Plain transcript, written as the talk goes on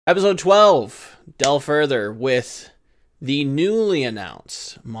Episode 12, delve further with the newly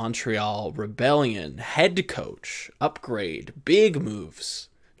announced Montreal Rebellion head coach upgrade, big moves,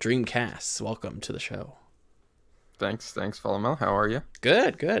 Dreamcasts. Welcome to the show. Thanks, Philomel. How are you?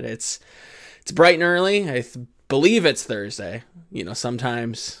 Good, good. It's bright and early. Believe it's Thursday. You know,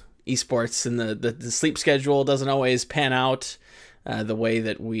 sometimes esports and the sleep schedule doesn't always pan out the way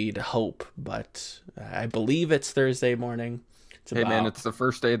that we'd hope, but I believe it's Thursday morning. Hey man, it's the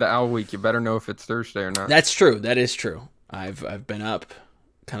first day of the owl week. You better know if it's Thursday or not. That's true. That is true. I've been up,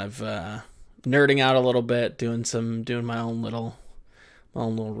 kind of nerding out a little bit, doing my own little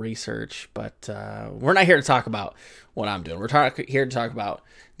research. But we're not here to talk about what I'm doing. We're here to talk about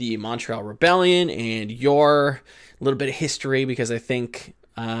the Montreal Rebellion and your little bit of history, because I think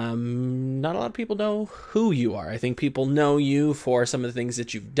not a lot of people know who you are. I think people know you for some of the things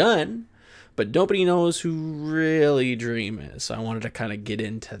that you've done, but nobody knows who really Dream is. So I wanted to kind of get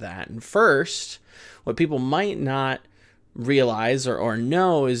into that. And first, what people might not realize or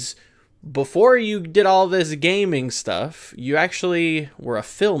know is before you did all this gaming stuff, you actually were a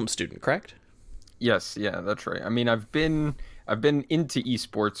film student, correct? Yes, yeah, that's right. I mean, I've been into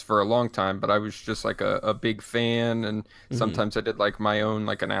esports for a long time, but I was just like a big fan, and sometimes I did like my own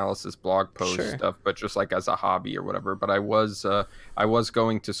like analysis blog post stuff, but just like as a hobby or whatever. But I was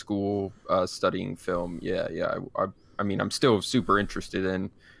going to school studying film. Yeah. I mean, I'm still super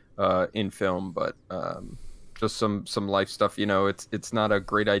interested in film, but just some life stuff. You know, it's not a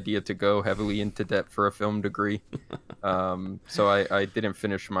great idea to go heavily into debt for a film degree. So I didn't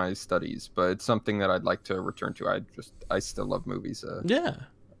finish my studies, but it's something that I'd like to return to. I still love movies. Yeah.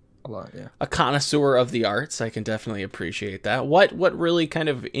 A lot, yeah. A connoisseur of the arts, I can definitely appreciate that. What really kind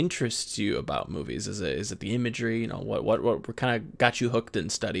of interests you about movies? Is it the imagery? You know, what kind of got you hooked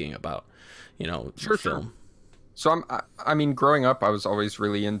in studying about, film? Sure. So I mean, growing up, I was always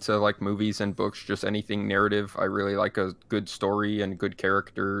really into like movies and books, just anything narrative. I really like a good story and good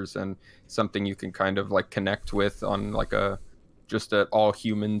characters and something you can kind of like connect with on like just at all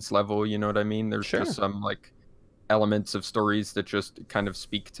humans level. You know what I mean? There's just some like elements of stories that just kind of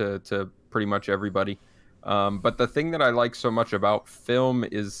speak to pretty much everybody. But the thing that I like so much about film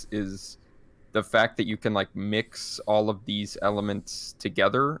is the fact that you can like mix all of these elements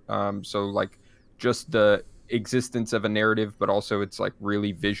together. So like just the existence of a narrative, but also it's like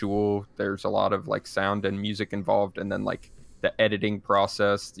really visual. There's a lot of like sound and music involved, and then like the editing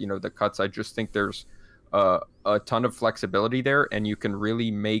process, the cuts. I just think there's a ton of flexibility there, and you can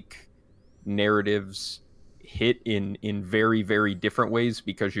really make narratives hit in very, very different ways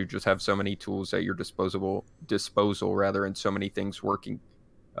because you just have so many tools at your disposal rather, and so many things working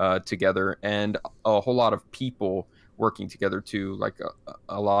together, and a whole lot of people working together too. Like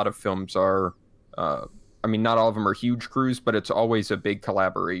a lot of films are I mean, not all of them are huge crews, but it's always a big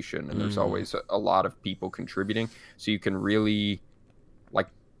collaboration, and there's always a lot of people contributing. So you can really like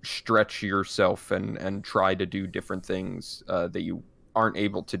stretch yourself and try to do different things that you aren't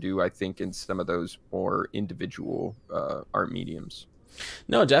able to do, I think, in some of those more individual art mediums.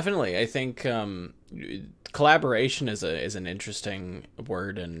 No, definitely. I think collaboration is an interesting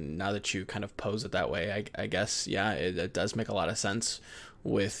word, and now that you kind of pose it that way, I guess, yeah, it does make a lot of sense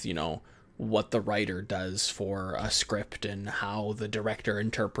with, what the writer does for a script and how the director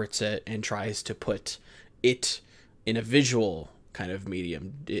interprets it and tries to put it in a visual kind of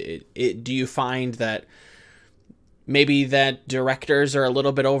medium. Do you find that maybe that directors are a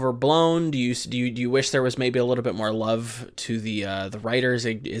little bit overblown? Do you wish there was maybe a little bit more love to the writers?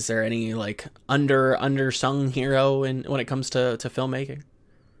 Is there any like undersung hero when it comes to filmmaking?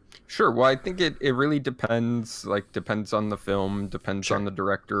 Sure. Well, I think it really depends. Like, depends on the film, depends on the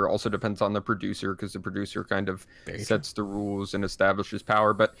director, also depends on the producer, because the producer kind of sets the rules and establishes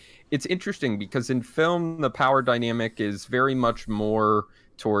power. But it's interesting because in film, the power dynamic is very much more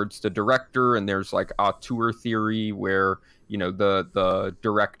towards the director, and there's like auteur theory where the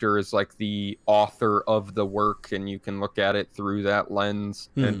director is like the author of the work, and you can look at it through that lens,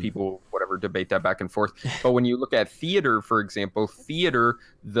 and people whatever debate that back and forth. But when you look at theater, for example,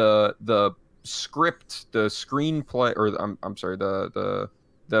 the script, the screenplay, or I'm sorry,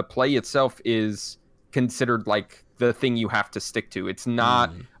 the play itself is considered like the thing you have to stick to. It's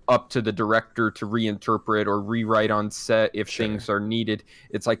not up to the director to reinterpret or rewrite on set if things are needed.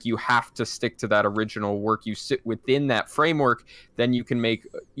 It's like you have to stick to that original work. You sit within that framework, then you can make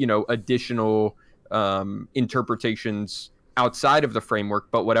additional interpretations outside of the framework,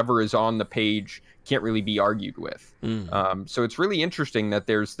 but whatever is on the page can't really be argued with. So it's really interesting that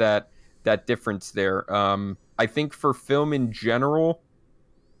there's that difference there. I think for film in general,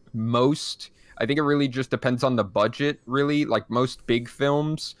 I think it really just depends on the budget, really. Like most big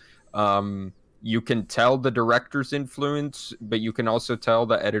films, you can tell the director's influence, but you can also tell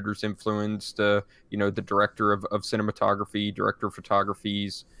the editor's influence, the the director of cinematography, director of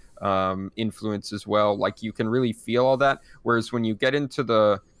photography's influence as well. Like you can really feel all that. Whereas when you get into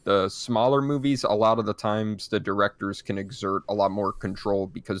the smaller movies, a lot of the times the directors can exert a lot more control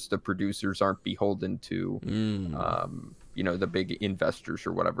because the producers aren't beholden to the big investors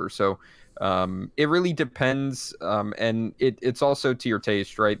or whatever. So it really depends, and it's also to your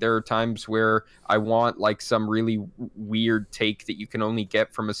taste, right? There are times where I want like some really weird take that you can only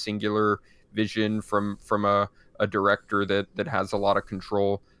get from a singular vision from a director that has a lot of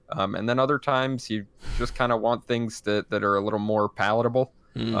control, and then other times you just kind of want things that are a little more palatable.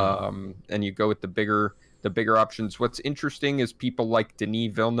 And you go with the bigger options. What's interesting is people like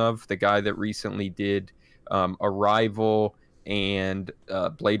Denis Villeneuve, the guy that recently did Arrival and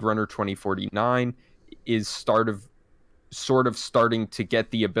Blade Runner 2049, is sort of starting to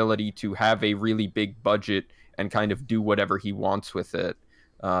get the ability to have a really big budget and kind of do whatever he wants with it.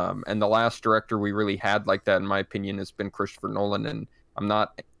 And the last director we really had like that, in my opinion, has been Christopher Nolan, and I'm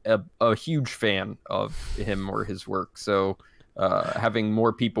not a huge fan of him or his work. So having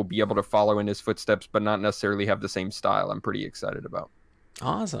more people be able to follow in his footsteps but not necessarily have the same style, I'm pretty excited about.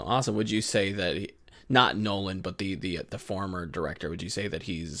 Awesome. Would you say that not Nolan, but the former director, would you say that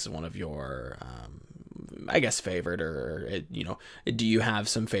he's one of your I guess favorite, or do you have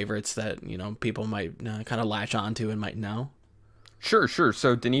some favorites that people might kind of latch onto and might know? Sure.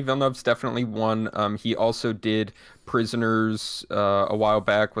 So Denis Villeneuve's definitely one. He also did Prisoners a while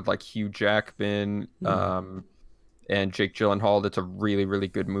back with like Hugh Jackman and Jake Gyllenhaal. That's a really, really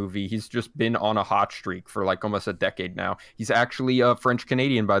good movie. He's just been on a hot streak for like almost a decade now. He's actually a French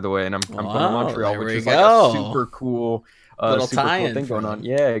Canadian, by the way, and I'm from Montreal, which is like a super cool little super tie-in cool thing going on.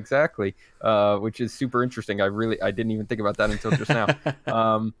 Yeah, exactly. Which is super interesting. I didn't even think about that until just now.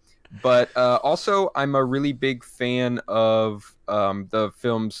 But also, I'm a really big fan of the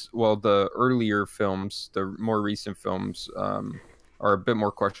films. Well, the earlier films, the more recent films are a bit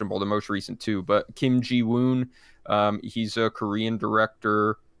more questionable. The most recent too, but Kim Ji-woon, he's a Korean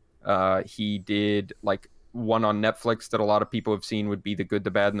director. He did like one on Netflix that a lot of people have seen, would be The Good,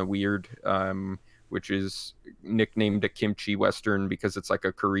 the Bad, and the Weird, which is nicknamed a kimchi western because it's like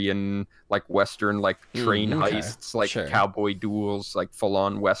a Korean like western, like train heists, like cowboy duels, like full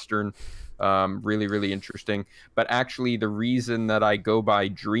on western. Really, really interesting. But actually, the reason that I go by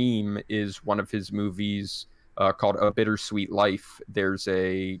Dream is one of his movies called A Bittersweet Life. There's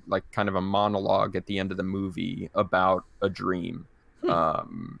a like kind of a monologue at the end of the movie about a dream,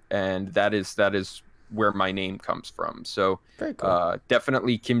 and that is where my name comes from. So very cool.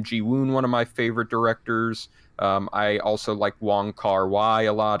 Definitely Kim Ji-woon, one of my favorite directors. I also like Wong Kar-wai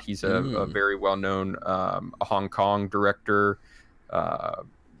a lot. He's a very well-known Hong Kong director.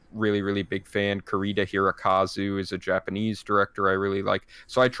 Really, really big fan. Kurita Hirokazu is a Japanese director I really like.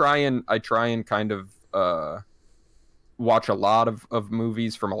 So I try and kind of watch a lot of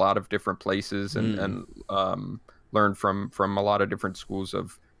movies from a lot of different places and learn from a lot of different schools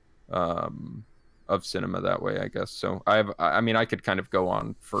of cinema that way, I guess. So I mean, I could kind of go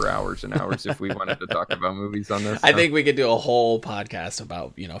on for hours and hours if we wanted to talk about movies on this. I think we could do a whole podcast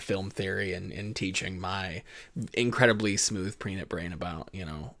about, film theory and teaching my incredibly smooth peanut brain about,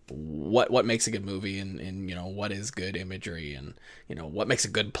 what makes a good movie and what is good imagery and, what makes a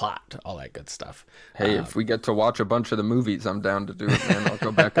good plot, all that good stuff. Hey, if we get to watch a bunch of the movies, I'm down to do it, man. I'll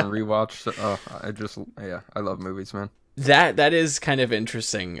go back and rewatch. I love movies, man. That is kind of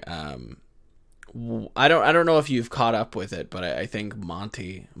interesting. I don't know if you've caught up with it, but I think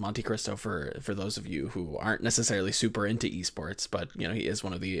Monte Cristo, for those of you who aren't necessarily super into esports, but he is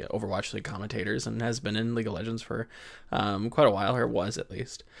one of the Overwatch League commentators and has been in League of Legends for quite a while, or was at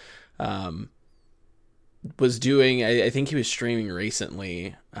least. Was doing, I think he was streaming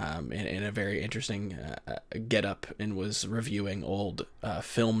recently in a very interesting getup, and was reviewing old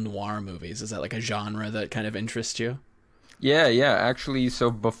film noir movies. Is that like a genre that kind of interests you? Yeah, actually, so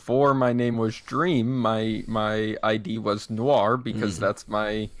before my name was Dream, my ID was Noir because that's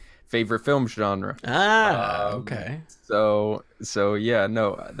my favorite film genre. Okay. So yeah,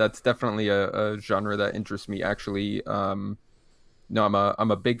 no, that's definitely a genre that interests me. Actually, no,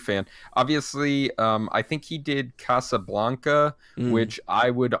 I'm a big fan. Obviously, I think he did Casablanca, which I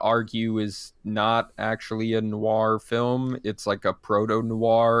would argue is not actually a noir film. It's like a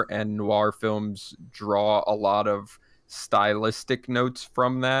proto-noir, and noir films draw a lot of stylistic notes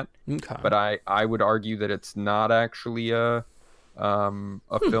from that. Okay. But I would argue that it's not actually a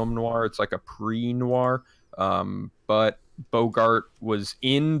film noir. It's like a pre-noir. But Bogart was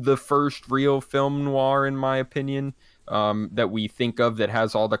in the first real film noir, in my opinion, that we think of, that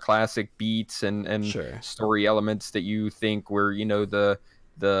has all the classic beats and Sure. story elements that you think were, you know, the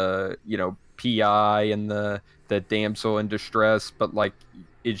you know, PI and the damsel in distress, but like,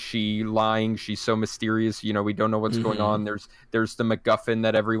 is she lying? She's so mysterious, you know, we don't know what's going Mm-hmm. on. There's the MacGuffin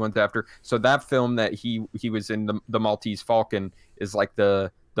that everyone's after. So that film that he was in, the Maltese Falcon, is like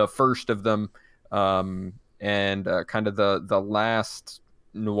the first of them, and kind of the last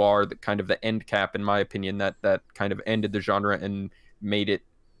noir, that kind of the end cap, in my opinion, that kind of ended the genre and made it,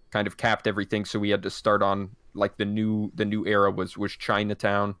 kind of capped everything. So we had to start on like the new era was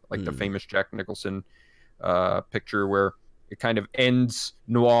Chinatown, like the Mm. famous Jack Nicholson picture, where it kind of ends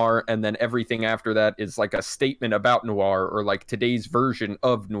noir, and then everything after that is like a statement about noir, or like today's version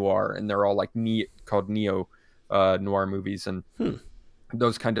of noir, and they're all like called neo noir movies, and Hmm.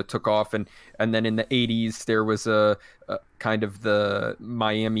 those kind of took off. And then in the 80s there was a kind of the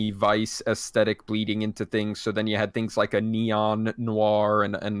Miami Vice aesthetic bleeding into things. So then you had things like a neon noir,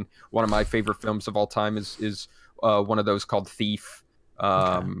 and one of my favorite films of all time is one of those called Thief.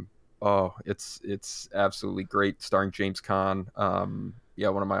 Okay. Oh, it's absolutely great, starring James Caan. Yeah,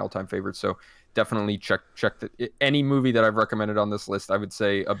 one of my all-time favorites. So definitely check any movie that I've recommended on this list. I would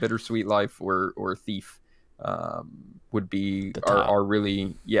say A Bittersweet Life or Thief would be The top. are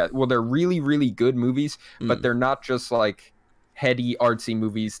really, yeah, well, they're really good movies, but Mm. they're not just like heady artsy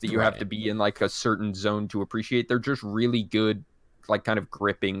movies that you have Right. to be in like a certain zone to appreciate. They're just really good, like kind of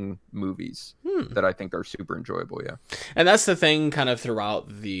gripping movies Hmm. that I think are super enjoyable. Yeah. And that's the thing, kind of throughout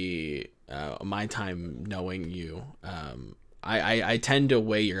the my time knowing you. I tend to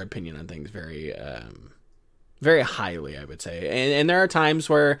weigh your opinion on things very very highly, I would say. And there are times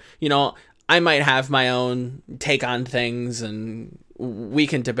where, you know, I might have my own take on things, and we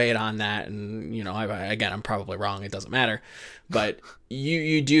can debate on that. And, you know, again, I'm probably wrong. It doesn't matter. But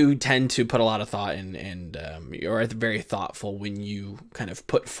you do tend to put a lot of thought in, and you're very thoughtful when you kind of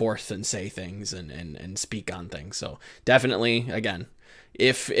put forth and say things, and speak on things. So definitely, again,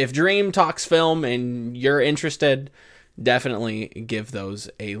 if Dream talks film and you're interested, definitely give those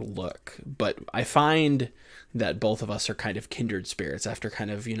a look. But I find that both of us are kind of kindred spirits after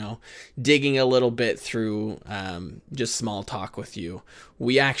kind of, you know, digging a little bit through just small talk with you.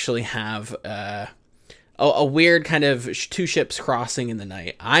 We actually have a weird kind of two ships crossing in the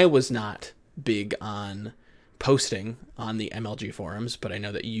night. I was not big on posting on the MLG forums, but I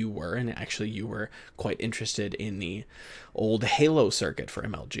know that you were, and actually you were quite interested in the old Halo circuit for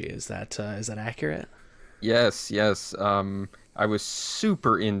MLG. Is that accurate? Yes. I was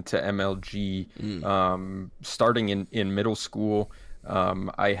super into MLG, Mm. starting in middle school.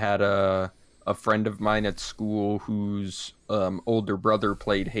 I had a friend of mine at school whose older brother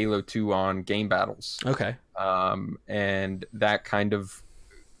played Halo 2 on Game Battles. Okay. And that kind of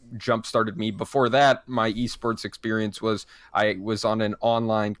jump started me. Before that, my esports experience was I was on an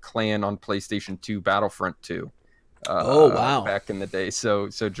online clan on PlayStation 2, Battlefront 2, Oh wow. back in the day. So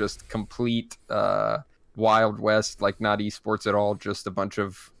just complete Wild West, like not esports at all, just a bunch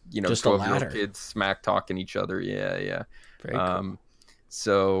of, you know, Just a 12-year-old ladder. kids smack talking each other. Yeah. Very cool. Um,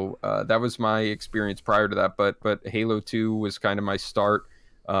 so that was my experience prior to that. But Halo 2 was kind of my start.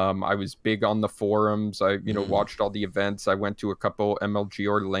 I was big on the forums. I, you know, Mm. watched all the events. I went to a couple MLG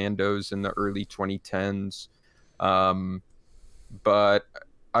Orlandos in the early 2010s. Um, but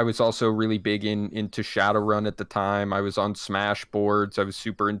I was also really big into Shadowrun at the time. I was on Smash boards. I was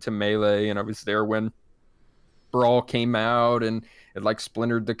super into Melee, and I was there when Brawl came out, and it like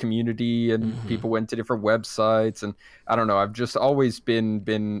splintered the community, and Hmm. people went to different websites. And I don't know, I've just always been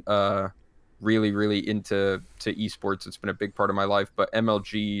really into esports. It's been a big part of my life, but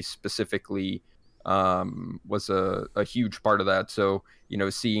MLG specifically was a huge part of that. So, you know,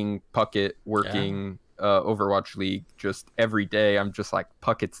 seeing Puckett Yeah. working Overwatch League just every day, I'm just like,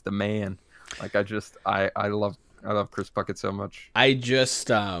 Puckett's the man. Like, I love Chris Puckett so much. I just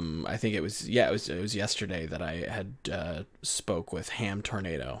I think it was yesterday that I had spoke with Ham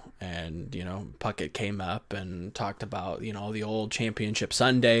Tornado, and you know, Puckett came up and talked about, you know, the old championship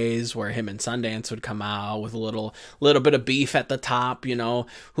Sundays where him and Sundance would come out with a little bit of beef at the top. You know,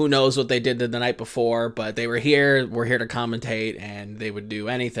 who knows what they did the night before, but they were here to commentate, and they would do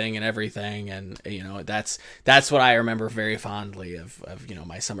anything and everything. And you know, that's what I remember very fondly of, you know,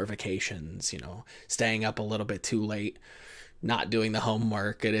 my summer vacations, you know, staying up a little bit too late, not doing the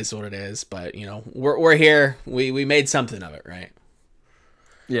homework. It is what it is, but you know, we're here. We made something of it, right?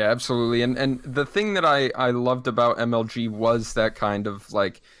 Yeah, absolutely. And the thing that I loved about MLG was that kind of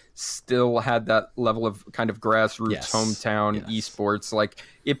like still had that level of kind of grassroots Yes. hometown Yes. esports. Like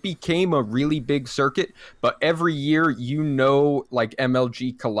it became a really big circuit, but every year, like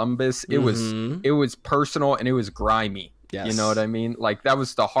MLG Columbus, it was personal and it was grimy. Yes. You know what I mean? Like that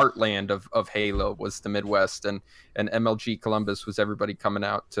was the heartland of Halo, was the Midwest, and MLG Columbus was everybody coming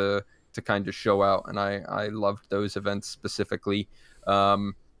out to kind of show out, and I loved those events specifically.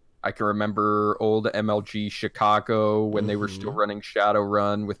 I can remember old MLG Chicago when they were still running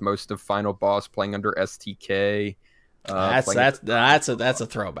Shadowrun, with most of Final Boss playing under STK. That's a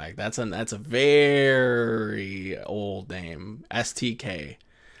throwback. That's a very old name. STK.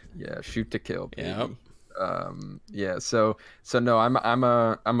 Yeah, shoot to kill, baby. Yep. Yeah, so no, I'm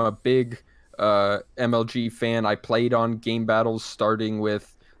a big MLG fan. I played on game battles starting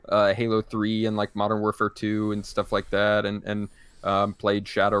with Halo 3 and like Modern Warfare 2 and stuff like that, and played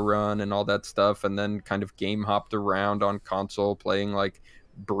Shadowrun and all that stuff, and then kind of game hopped around on console playing like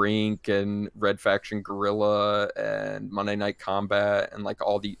Brink and Red Faction Guerrilla and Monday Night Combat and like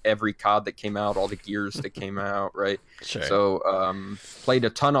every COD that came out, all the gears that came out, right? Sure. So played a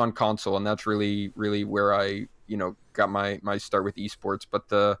ton on console, and that's really where I got my start with esports. But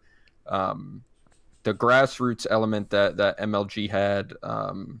the grassroots element that MLG had,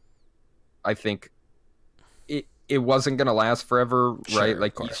 I think it wasn't going to last forever, right?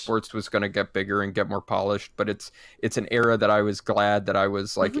 Like esports was going to get bigger and get more polished, but it's an era that I was glad that I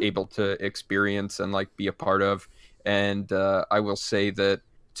was like able to experience and like be a part of. And I will say that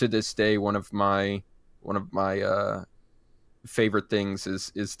to this day, one of my favorite things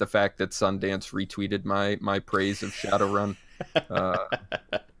is the fact that Sundance retweeted my praise of Shadowrun.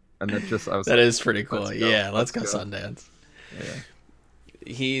 And that is pretty cool. Let's go Sundance. Yeah.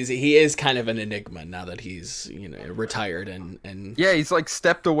 He is kind of an enigma now that he's retired and yeah, he's like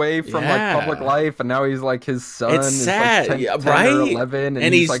stepped away from like public life, and now he's like his son. It's sad, like 10 right? Or 11,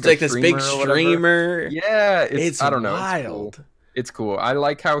 and he's like this big streamer. Yeah, it's I don't know. Wild. It's cool. I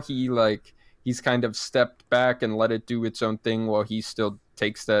like how he's kind of stepped back and let it do its own thing while he still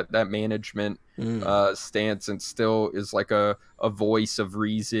takes that management stance and still is like a voice of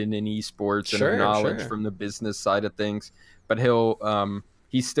reason in esports and knowledge from the business side of things. But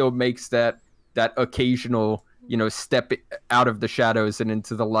he still makes that occasional step out of the shadows and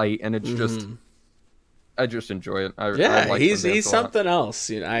into the light, and it's just I just enjoy it. I like he's something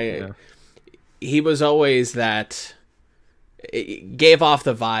else. He was always that. It gave off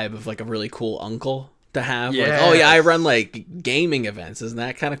the vibe of like a really cool uncle to have. Like, oh yeah, I run like gaming events. Isn't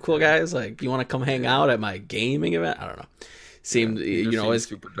that kind of cool, guys? Like, you want to come hang out at my gaming event? I don't know. Seemed always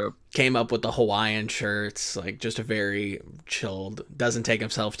super dope. Came up with the Hawaiian shirts, like just a very chilled, doesn't take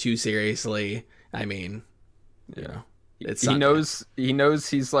himself too seriously. I mean, he knows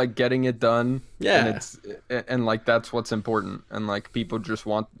he's like getting it done. Yeah, and like that's what's important, and like people just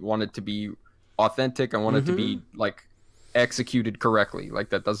want it to be authentic and want it to be like executed correctly.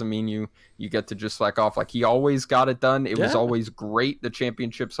 Like that doesn't mean you get to just slack off. Like he always got it done. It was always great. The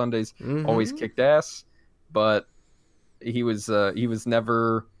championship Sundays always kicked ass, but it was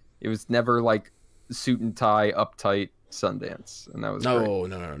never like suit and tie uptight Sundance, and that was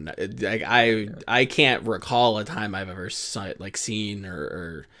great. I can't recall a time I've ever seen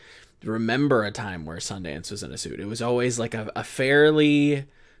or remember a time where Sundance was in a suit. It was always like a fairly,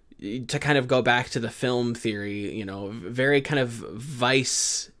 to kind of go back to the film theory, very kind of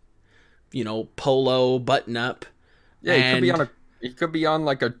Vice, polo button up. Yeah, he could be on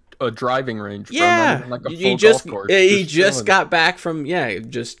like a driving range. Yeah, from like a full golf course. He just got back from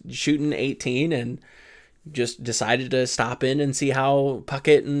just shooting 18 and just decided to stop in and see how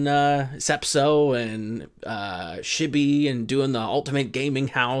Puckett and Sepso and Shibby and doing the Ultimate Gaming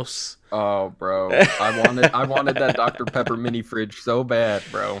House. Oh, bro, I wanted that Dr. Pepper mini fridge so bad,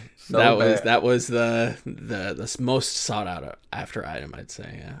 bro. That was the most sought out after item, I'd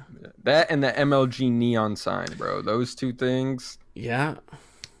say. Yeah, that and the MLG neon sign, bro. Those two things. Yeah.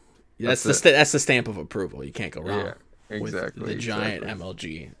 That's the stamp of approval. You can't go wrong with the giant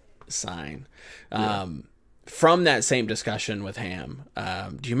MLG sign. From that same discussion with Ham,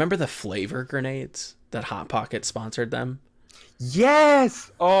 do you remember the flavor grenades that Hot Pocket sponsored them?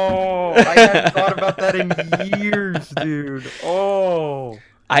 Yes. Oh, I hadn't thought about that in years, dude. Oh.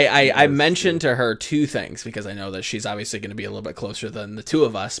 I mentioned to her two things because I know that she's obviously going to be a little bit closer than the two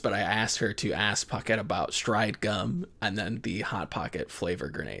of us, but I asked her to ask Puckett about Stride Gum and then the Hot Pocket flavor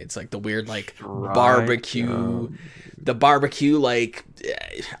grenades, like the weird barbecue gum. The barbecue, like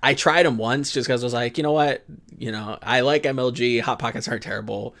I tried them once just because I was like, you know what, I like MLG. Hot Pockets aren't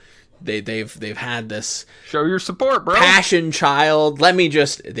terrible. They've had this show your support, bro. Passion child.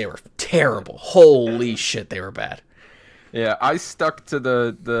 They were terrible. Holy shit, they were bad. Yeah, I stuck to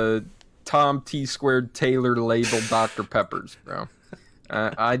the Tom T Squared Taylor labeled Dr. Peppers, bro.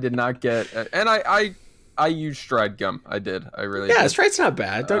 I did not get, and I used Stride gum. I did. I really Yeah, did. Stride's not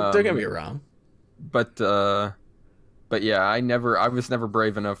bad. Don't get me wrong. But yeah, I was never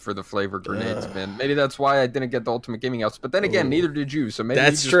brave enough for the flavor grenades, man. Maybe that's why I didn't get the Ultimate Gaming House. But then again, neither did you. So maybe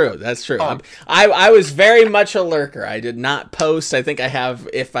that's true. That's true. I was very much a lurker. I did not post. I think I have,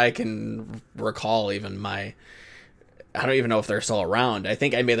 if I can recall, even my. I don't even know if they're still around. I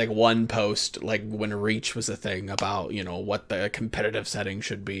think I made like one post like when Reach was a thing about, you know, what the competitive setting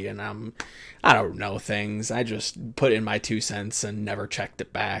should be, and I don't know things. I just put in my 2 cents and never checked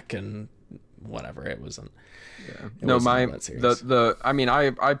it back, and whatever. It wasn't. Yeah. No, I mean,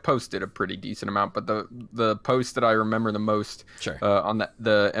 I posted a pretty decent amount, but the post that I remember the most, sure, on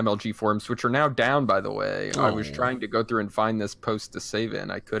the MLG forums, which are now down, by the way. I was trying to go through and find this post to save it, and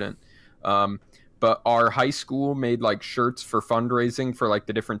I couldn't. But our high school made like shirts for fundraising for like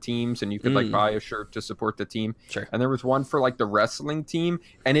the different teams, and you could like buy a shirt to support the team. Sure. And there was one for like the wrestling team,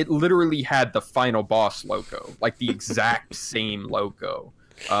 and it literally had the Final Boss logo, like the exact same logo,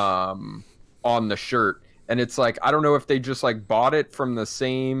 on the shirt. And it's like, I don't know if they just like bought it from the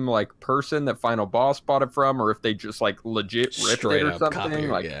same like person that Final Boss bought it from, or if they just like legit ripped it or something.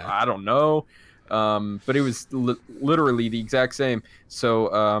 Like, yeah. I don't know. But it was literally the exact same.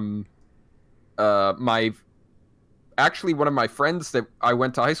 So, actually one of my friends that I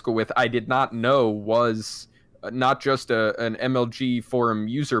went to high school with, I did not know was not just an MLG forum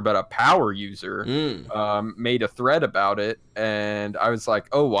user, but a power user, made a thread about it. And I was like,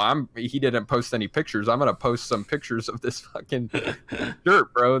 oh, well, he didn't post any pictures. I'm going to post some pictures of this fucking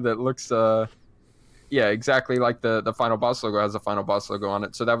shirt, bro, that looks, yeah, exactly like the Final Boss logo has a Final Boss logo on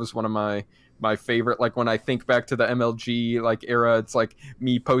it. So that was one of my favorite, like when I think back to the MLG like era, it's like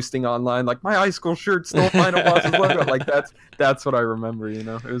me posting online like my high school shirt stole Final Boss's logo. Like that's what I remember, you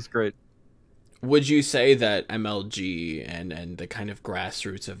know. It was great. Would you say that MLG and the kind of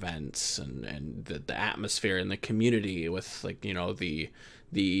grassroots events and the atmosphere in the community with, like, you know,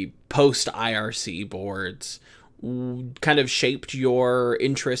 the post IRC boards kind of shaped your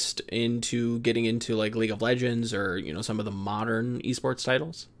interest into getting into like League of Legends or, you know, some of the modern esports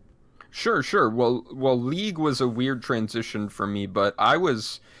titles? Sure. Well, League was a weird transition for me, but I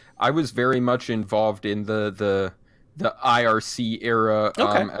was very much involved in the IRC era,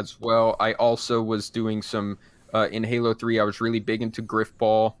 as well. I also was doing some in Halo 3. I was really big into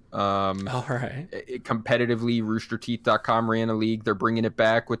Griffball. All right. Competitively, RoosterTeeth.com ran a league. They're bringing it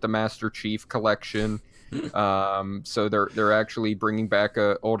back with the Master Chief collection. So they're actually bringing back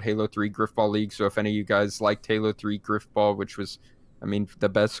a old Halo 3 Griffball league. So if any of you guys liked Halo 3 Griffball, which was, I mean, the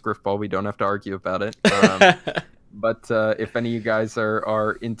best Griffball, we don't have to argue about it. But if any of you guys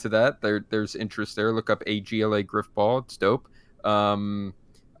are into that, there's interest there. Look up AGLA Griffball. It's dope. I'm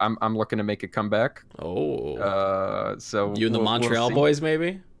looking to make a comeback. Oh. So you and the Montreal boys,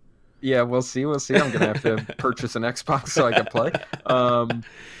 maybe? Yeah, we'll see. I'm gonna have to purchase an Xbox so I can play.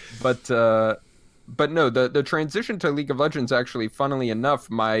 But no, the transition to League of Legends, actually, funnily enough,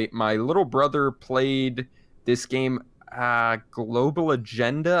 my little brother played this game, Global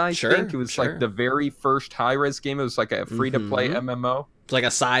Agenda, I think. It was like the very first high-res game. It was like a free-to-play MMO. It's like a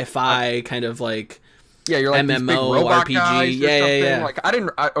sci-fi kind of like, yeah, you're like MMO RPG. Yeah. Like I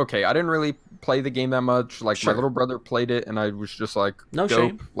didn't really play the game that much. Like my little brother played it, and I was just like, no dope.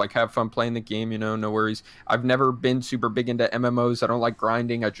 Shame. Like, have fun playing the game, you know, no worries. I've never been super big into MMOs. I don't like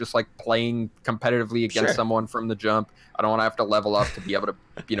grinding. I just like playing competitively against someone from the jump. I don't want to have to level up to be able to,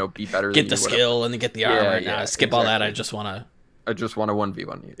 you know, be better. Get the skill and then get the armor. Yeah, skip all that. I just want to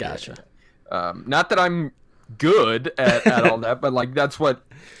 1v1 you. Gotcha. Not that I'm good at all that, but like that's what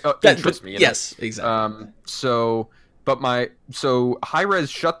interests me. Yes, exactly. So Hi-Rez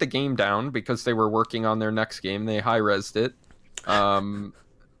shut the game down because they were working on their next game. They high-resed it.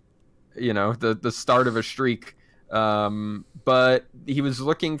 You know, the start of a streak. But he was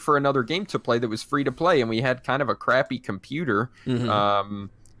looking for another game to play that was free to play, and we had kind of a crappy computer.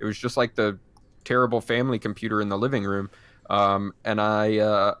 It was just like the terrible family computer in the living room. And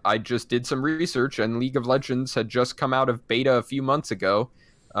I just did some research, and League of Legends had just come out of beta a few months ago.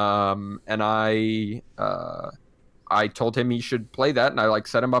 And I told him he should play that, and I like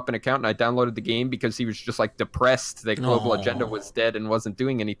set him up an account, and I downloaded the game because he was just like depressed that Global Agenda was dead and wasn't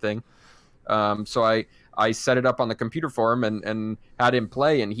doing anything. So I set it up on the computer for him and had him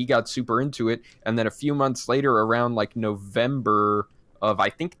play, and he got super into it. And then a few months later, around like November of, I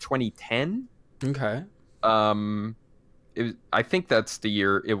think, 2010. Okay. I think that's the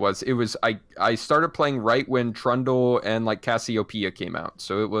year it was. I started playing right when Trundle and like Cassiopeia came out.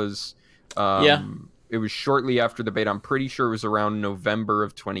 So it was, it was shortly after the beta. I'm pretty sure it was around November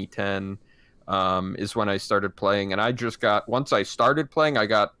of 2010, is when I started playing. And I just got, once I started playing, I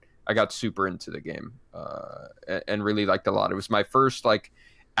got super into the game, and really liked a lot. It was my first like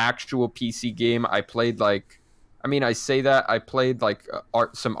actual PC game. I played like, I mean, I say that I played like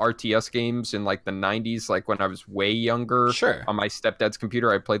some RTS games in like the 90s, like when I was way younger. Sure. On my stepdad's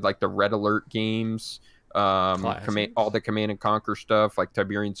computer, I played like the Red Alert games, all the Command and Conquer stuff, like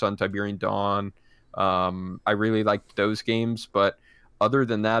Tiberian Sun, Tiberian Dawn. I really liked those games, but other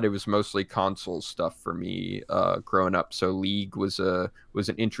than that, it was mostly console stuff for me growing up. So League was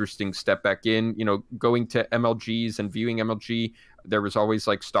an interesting step back in. You know, going to MLGs and viewing MLG, there was always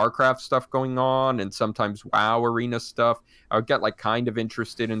like StarCraft stuff going on, and sometimes WoW Arena stuff. I would get like kind of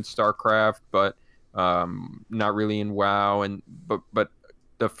interested in StarCraft, but not really in WoW. And but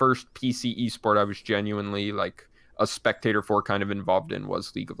the first PC esport I was genuinely like a spectator for, kind of involved in,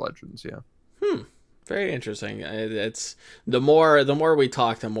 was League of Legends. Yeah. Very interesting. It's the more we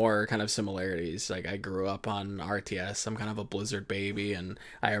talk, the more kind of similarities. Like, I grew up on RTS. I'm kind of a Blizzard baby, and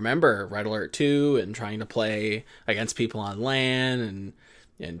I remember Red Alert 2 and trying to play against people on LAN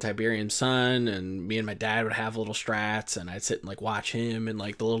and Tiberium Sun, and me and my dad would have little strats, and I'd sit and like watch him, and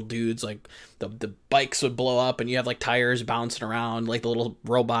like the little dudes, like the bikes would blow up and you have like tires bouncing around, like the little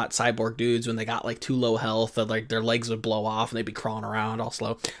robot cyborg dudes, when they got like too low health, like their legs would blow off and they'd be crawling around all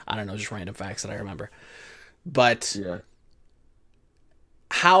slow. I don't know, just random facts that I remember. But Yeah.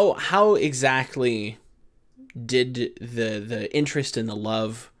 how exactly did the interest and the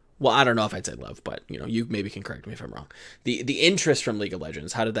love, well, I don't know if I'd say love, but you know, you maybe can correct me if I'm wrong, the interest from League of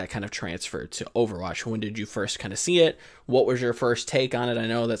Legends, how did that kind of transfer to Overwatch? When did you first kind of see it? What was your first take on it? I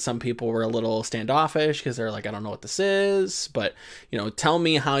know that some people were a little standoffish because they're like, I don't know what this is, but you know, tell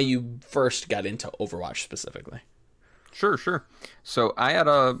me how you first got into Overwatch specifically. Sure. So I had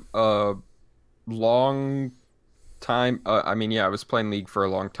a long time. I mean, yeah, I was playing League for a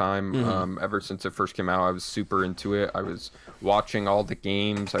long time. Ever since it first came out, I was super into it. I was watching all the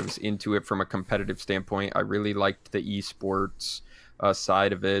games. I was into it from a competitive standpoint. I really liked the esports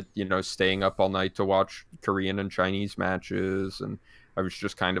side of it, you know, staying up all night to watch Korean and Chinese matches. And I was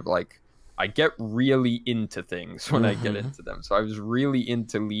just kind of like, I get really into things when I get into them. So I was really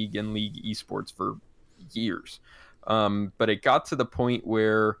into League and League esports for years. But it got to the point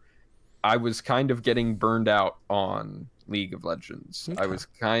where I was kind of getting burned out on League of Legends. Okay. I was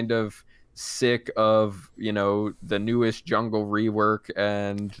kind of sick of, you know, the newest jungle rework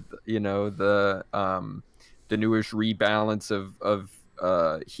and, you know, the newest rebalance of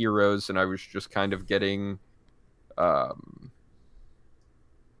heroes, and I was just kind of getting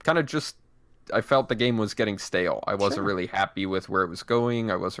I felt the game was getting stale. I wasn't really happy with where it was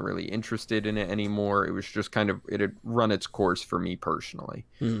going. I wasn't really interested in it anymore. It was just kind of, it had run its course for me personally.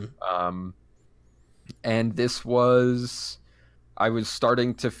 And this was, I was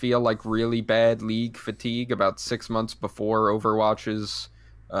starting to feel like really bad League fatigue about 6 months before Overwatch's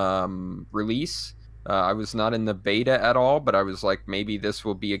release. I was not in the beta at all, but I was like, maybe this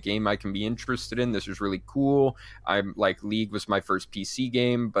will be a game I can be interested in. This is really cool. I'm like, League was my first PC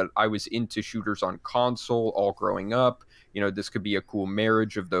game, but I was into shooters on console all growing up. You know, this could be a cool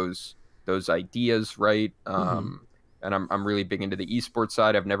marriage of those ideas, right? And I'm really big into the esports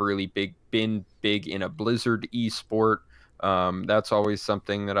side. I've never really been big in a Blizzard esport. That's always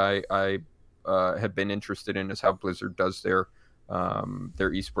something that I have been interested in, is how Blizzard does their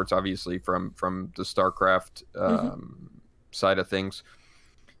esports, obviously from the StarCraft side of things.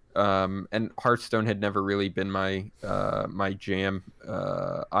 And Hearthstone had never really been my jam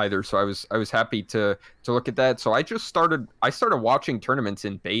either. So I was happy to look at that. So I started watching tournaments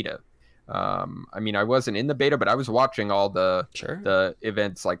in beta. I mean, I wasn't in the beta, but I was watching all the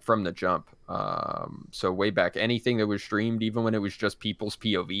events like from the jump. So way back, anything that was streamed, even when it was just people's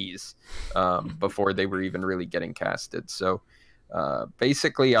POVs, before they were even really getting casted. So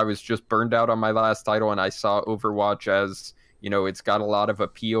basically, I was just burned out on my last title, and I saw Overwatch as, you know, it's got a lot of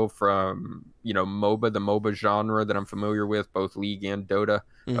appeal from, you know, MOBA, the MOBA genre that I'm familiar with, both League and Dota,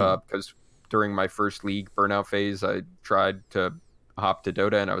 because during my first League burnout phase, I tried to hop to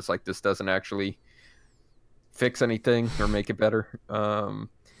Dota, and I was like, this doesn't actually fix anything or make it better.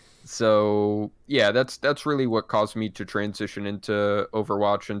 So yeah, that's really what caused me to transition into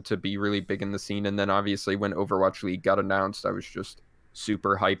Overwatch and to be really big in the scene. And then obviously when Overwatch League got announced, I was just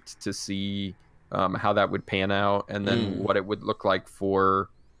super hyped to see how that would pan out, and then what it would look like for,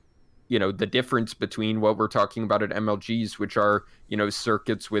 you know, the difference between what we're talking about at MLGs, which are, you know,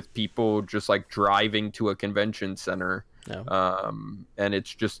 circuits with people just like driving to a convention center. And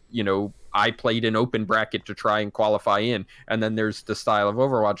it's just, you know, I played an open bracket to try and qualify in, and then there's the style of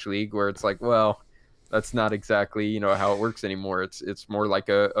Overwatch League where it's like, well, that's not exactly, you know, how it works anymore. It's more like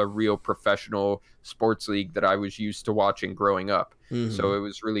a real professional sports league that I was used to watching growing up. So it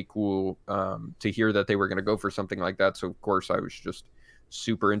was really cool to hear that they were going to go for something like that. So of course I was just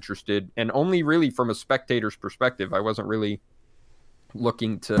super interested, and only really from a spectator's perspective. I wasn't really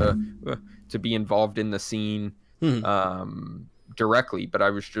looking to be involved in the scene directly, but I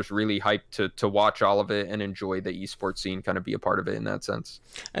was just really hyped to watch all of it and enjoy the esports scene, kind of be a part of it in that sense.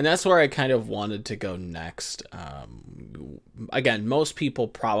 And that's where I kind of wanted to go next. Again, most people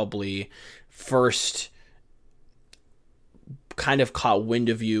probably first kind of caught wind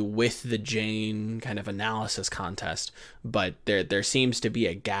of you with the Jane kind of analysis contest, but there seems to be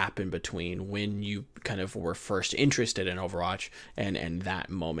a gap in between when you kind of were first interested in Overwatch and that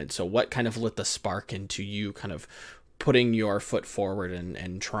moment. So what kind of lit the spark into you kind of putting your foot forward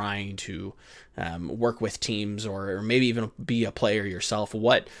and trying to work with teams, or maybe even be a player yourself?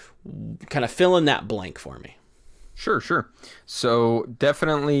 What kind of fill in that blank for me? Sure. So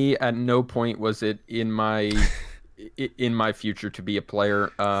definitely at no point was it in my future to be a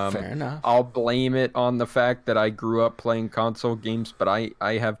player. Fair enough. I'll blame it on the fact that I grew up playing console games, but I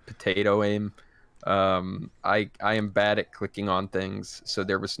have potato aim. I am bad at clicking on things, so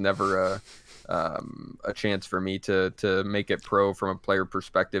there was never a chance for me to make it pro from a player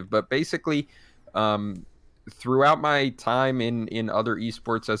perspective. But basically, throughout my time in other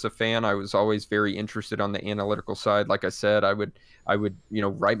esports as a fan, I was always very interested on the analytical side. Like I said, I would you know,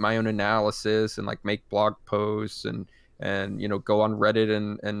 write my own analysis and like make blog posts and you know, go on Reddit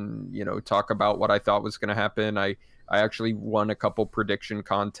and you know, talk about what I thought was going to happen. I actually won a couple prediction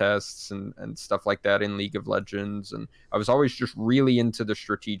contests and stuff like that in League of Legends, and I was always just really into the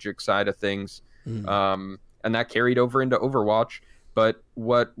strategic side of things. And that carried over into Overwatch. But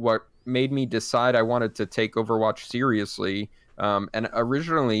what made me decide I wanted to take Overwatch seriously, and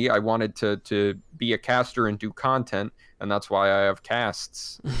originally I wanted to be a caster and do content, and that's why I have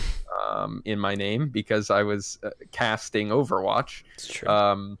casts in my name, because I was casting Overwatch. It's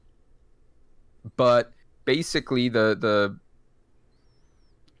true. But basically the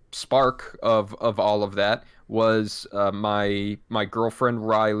spark of all of that was my girlfriend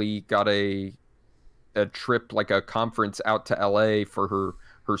Riley got a trip, like a conference out to LA for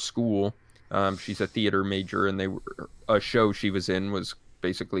her school. She's a theater major, and a show she was in was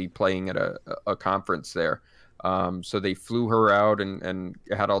basically playing at a conference there. So they flew her out and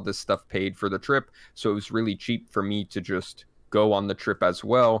had all this stuff paid for the trip. So it was really cheap for me to just go on the trip as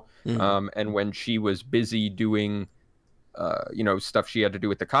well. And when she was busy doing you know, stuff she had to do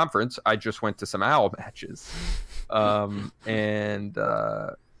with the conference, I just went to some OWL matches. And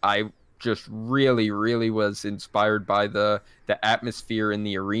I just really was inspired by the atmosphere in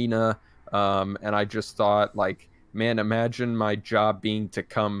the arena. And I just thought, like, man, imagine my job being to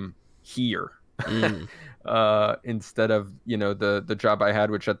come here. Instead of, you know, the job I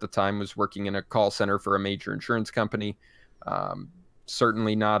had, which at the time was working in a call center for a major insurance company.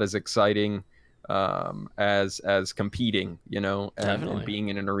 Certainly not as exciting as competing, you know, and being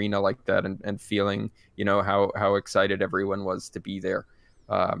in an arena like that and feeling, you know, how excited everyone was to be there.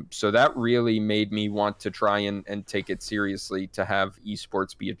 So that really made me want to try and take it seriously, to have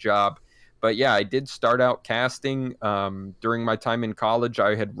esports be a job. But yeah, I did start out casting. During my time in college,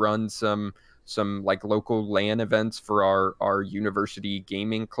 I had run some like local LAN events for our university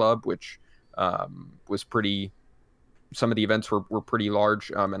gaming club, which was pretty, some of the events were pretty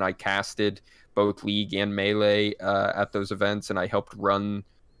large. And I casted both League and Melee at those events, and I helped run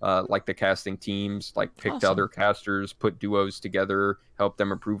like the casting teams, like picked other casters, put duos together, helped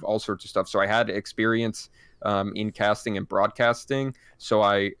them improve, all sorts of stuff. So I had experience in casting and broadcasting.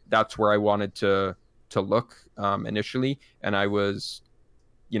 So that's where I wanted to look initially. And I was,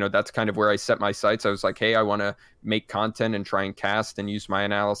 you know, that's kind of where I set my sights. I was like, hey, I want to make content and try and cast and use my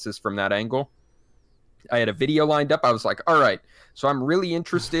analysis from that angle. I had a video lined up. I was like, all right, so I'm really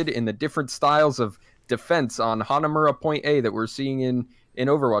interested in the different styles of defense on Hanamura Point A that we're seeing in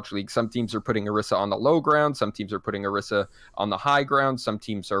Overwatch League. Some teams are putting Orisa on the low ground. Some teams are putting Orisa on the high ground. Some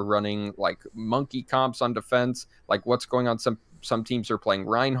teams are running like monkey comps on defense. Like, what's going on? Some teams are playing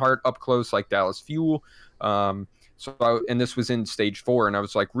Reinhardt up close, like Dallas Fuel. And this was in stage 4, and I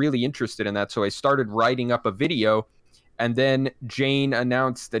was like really interested in that. So I started writing up a video. And then Jane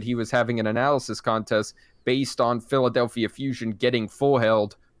announced that he was having an analysis contest based on Philadelphia Fusion getting full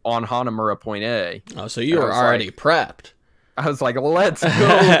held on Hanamura Point A. Oh, so you were already prepped. I was like, let's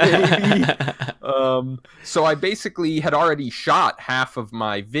go, baby. So I basically had already shot half of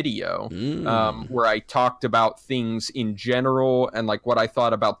my video where I talked about things in general and like what I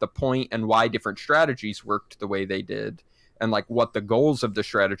thought about the point and why different strategies worked the way they did. and like what the goals of the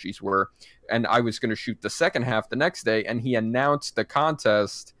strategies were. And I was going to shoot the second half the next day, and he announced the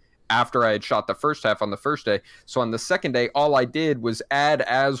contest after I had shot the first half on the first day. So on the second day, all I did was add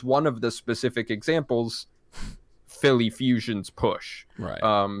as one of the specific examples Philly Fusion's push, Right.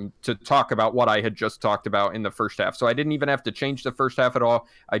 To talk about what I had just talked about in the first half. So I didn't even have to change the first half at all.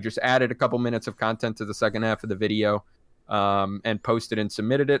 I just added a couple minutes of content to the second half of the video, and posted and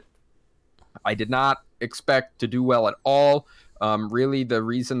submitted it. I did not expect to do well at all. Really, the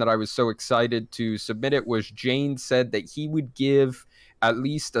reason that I was so excited to submit it was Jane said that he would give at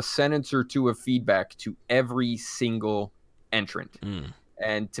least a sentence or two of feedback to every single entrant.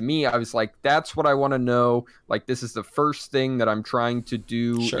 And to me, I was like, that's what I want to know. Like, this is the first thing that I'm trying to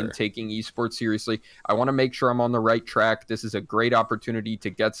do in taking esports seriously. I want to make sure I'm on the right track. This is a great opportunity to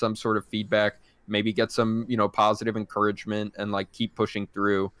get some sort of feedback, maybe get some, positive encouragement, and like keep pushing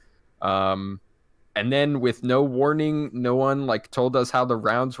through. And then with no warning, no one like told us how the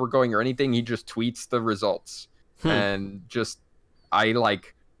rounds were going or anything. He just tweets the results. And I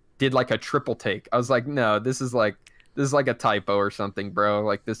like did like a triple take. I was like, no, this is like a typo or something, bro.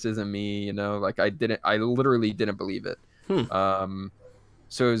 Like, this isn't me, like I literally didn't believe it.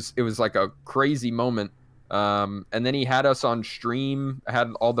 So it was like a crazy moment. And then he had us on stream,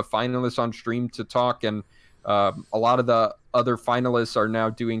 had all the finalists on stream to talk. And a lot of the other finalists are now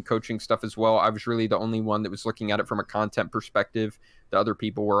doing coaching stuff as well. I was really the only one that was looking at it from a content perspective. The other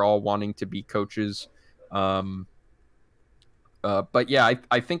people were all wanting to be coaches. But yeah,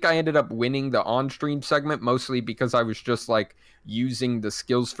 I think I ended up winning the on-stream segment mostly because I was just like using the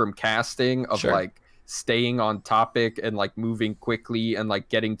skills from casting of like staying on topic and like moving quickly and like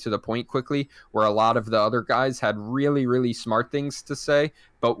getting to the point quickly, where a lot of the other guys had really, really smart things to say,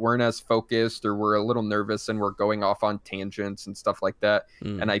 but weren't as focused or were a little nervous and were going off on tangents and stuff like that.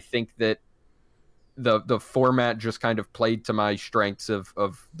 And I think that the format just kind of played to my strengths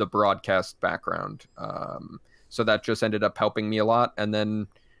of the broadcast background. So that just ended up helping me a lot. And then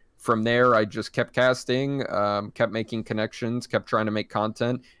from there, I just kept casting, kept making connections, kept trying to make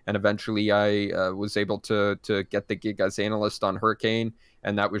content. And eventually I was able to get the gig as analyst on Hurricane.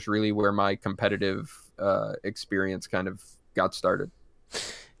 And that was really where my competitive experience kind of got started.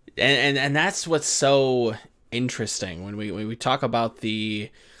 And that's what's so interesting when we talk about the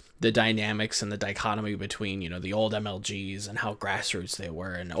dynamics and the dichotomy between, the old MLGs and how grassroots they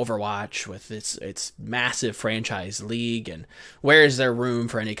were, and Overwatch with its massive franchise league, and where is there room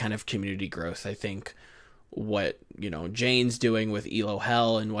for any kind of community growth. I think what, Jane's doing with Elo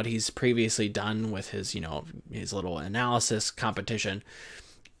Hell and what he's previously done with his, his little analysis competition,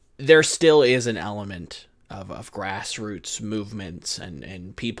 there still is an element of grassroots movements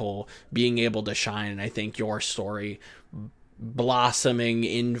and people being able to shine. And I think your story blossoming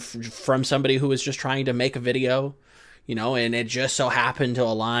in from somebody who was just trying to make a video, and it just so happened to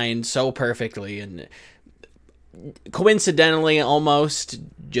align so perfectly, and coincidentally almost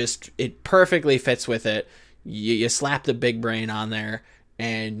just it perfectly fits with it. You slap the big brain on there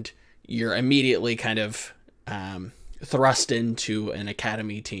and you're immediately kind of thrust into an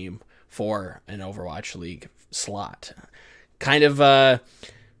academy team for an Overwatch League slot. Kind of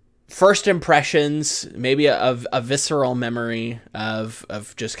first impressions, maybe a visceral memory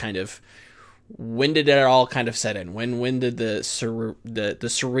of just kind of when did it all kind of set in? When did the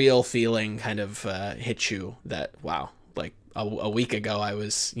surreal feeling kind of hit you that, wow, like a week ago I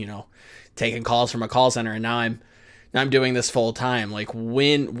was, taking calls from a call center, and now I'm doing this full time. Like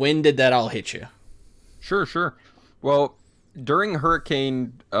when did that all hit you? Sure. Well, during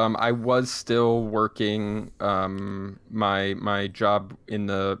Hurricane, I was still working my job in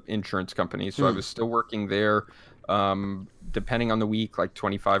the insurance company. So I was still working there, depending on the week, like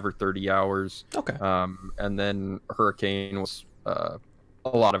 25 or 30 hours. Okay. And then Hurricane was a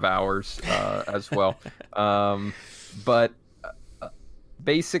lot of hours as well. But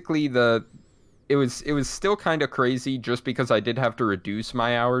basically it was still kind of crazy just because I did have to reduce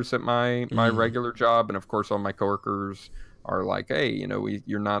my hours at my regular job. And of course, all my coworkers are like, hey,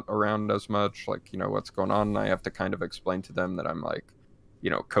 you're not around as much, like, what's going on? And I have to kind of explain to them that I'm like,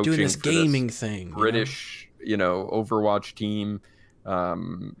 coaching doing this for gaming this thing, British, Overwatch team,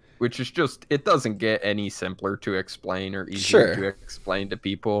 which is just, it doesn't get any simpler to explain or easier to explain to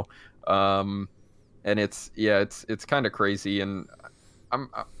people. And it's kind of crazy. And I'm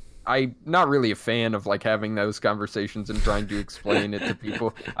not really a fan of like having those conversations and trying to explain it to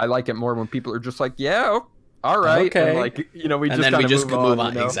people. I like it more when people are just like, yeah, all right, okay, and like, we just move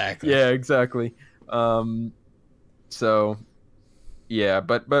on. Exactly. Yeah, exactly. So yeah,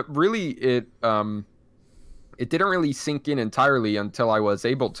 but really it didn't really sink in entirely until I was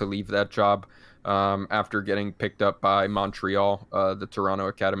able to leave that job. after getting picked up by Montreal, the Toronto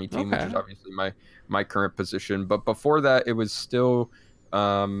Academy team, which is Okay. obviously my current position. But before that,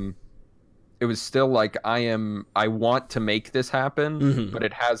 um, it was still like I want to make this happen, Hmm. but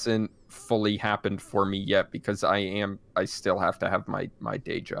it hasn't fully happened for me yet because I still have to have my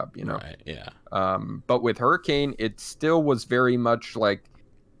day job, you know. Right. Yeah. But with Hurricane, it still was very much like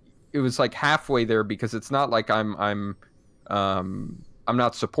it was like halfway there because it's not like I'm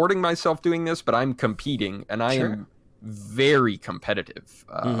not supporting myself doing this, but I'm competing and I Sure. am very competitive.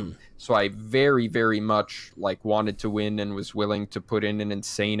 Hmm. So I very, very much like wanted to win and was willing to put in an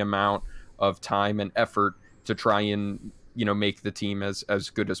insane amount of time and effort to try and make the team as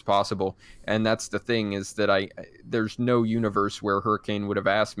good as possible. And that's the thing is that there's no universe where Hurricane would have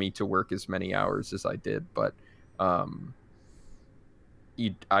asked me to work as many hours as I did, but um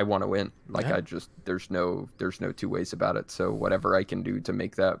I want to win. Like Yeah. there's no two ways about it. So whatever I can do to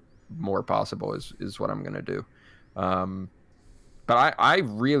make that more possible is what I'm gonna do. Um, but I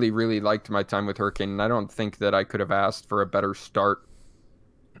really really liked my time with Hurricane, and I don't think that I could have asked for a better start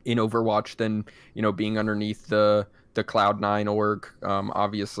in Overwatch than being underneath the Cloud9 org.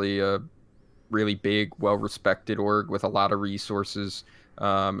 Obviously a really big, well respected org with a lot of resources,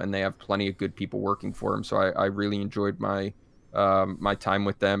 and they have plenty of good people working for them. So I really enjoyed my time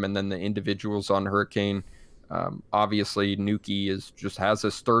with them, and then the individuals on Hurricane. Obviously, Nuki just has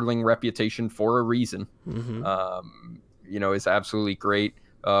a sterling reputation for a reason. Hmm. Is absolutely great.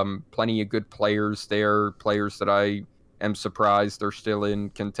 Plenty of good players there, players that I am surprised are still in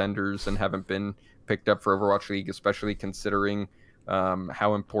contenders and haven't been picked up for Overwatch League, especially considering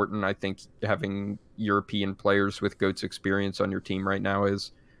how important I think having European players with GOATS experience on your team right now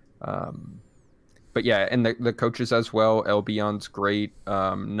is. But yeah, and the coaches as well. Elbion's great.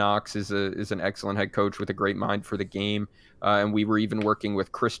 Knox is an excellent head coach with a great mind for the game. And we were even working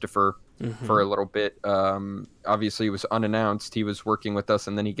with Christopher for Hmm. a little bit. Obviously, it was unannounced. He was working with us,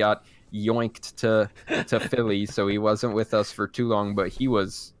 and then he got yoinked to Philly, so he wasn't with us for too long. But he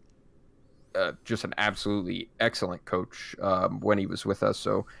was just an absolutely excellent coach when he was with us.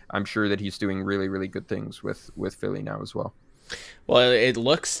 So I'm sure that he's doing really really good things with Philly now as well. Well, it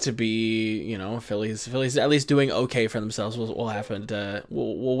looks to be, Philly's at least doing okay for themselves. We'll happen to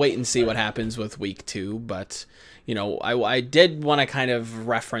we'll wait and see what happens with week 2. But I did want to kind of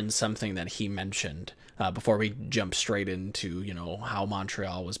reference something that he mentioned before we jump straight into how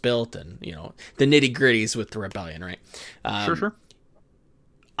Montreal was built and the nitty gritties with the rebellion, right? Sure, sure.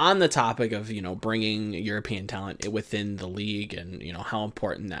 On the topic of bringing European talent within the league and how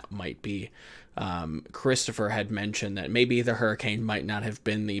important that might be. Christopher had mentioned that maybe the Hurricane might not have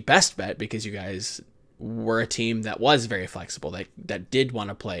been the best bet because you guys were a team that was very flexible, that did want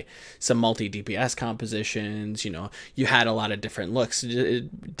to play some multi DPS compositions. You had a lot of different looks.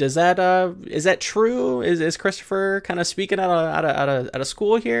 Does that is that true? Is Christopher kind of speaking out of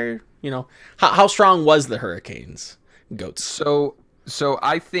school here? How strong was the Hurricanes goats? So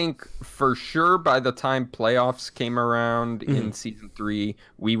I think for sure by the time playoffs came around Mm-hmm. in season 3,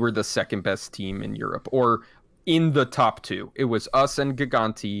 we were the second best team in Europe, or in the top two. It was us and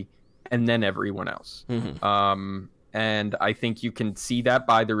Giganti, and then everyone else. Mm-hmm. And I think you can see that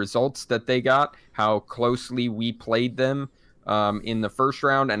by the results that they got, how closely we played them in the first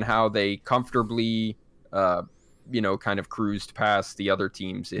round, and how they comfortably, kind of cruised past the other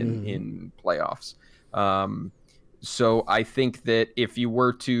teams in Mm-hmm. in playoffs. Um, so I think that if you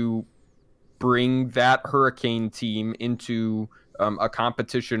were to bring that Hurricane team into a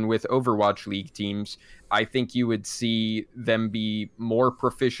competition with Overwatch League teams, I think you would see them be more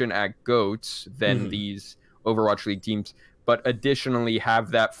proficient at GOATs than Mm-hmm. these Overwatch League teams, but additionally have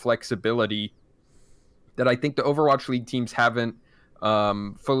that flexibility that I think the Overwatch League teams haven't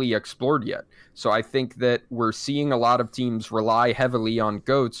fully explored yet. So I think that we're seeing a lot of teams rely heavily on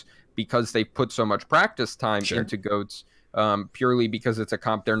GOATs because they put so much practice time Sure. into GOATs, purely because it's a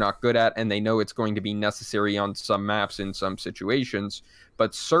comp they're not good at and they know it's going to be necessary on some maps in some situations.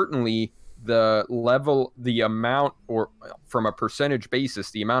 But certainly the amount, or from a percentage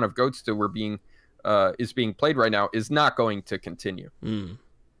basis, the amount of GOATs that is being played right now is not going to continue. Mm.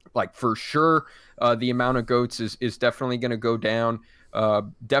 Like for sure, the amount of goats is definitely going to go down.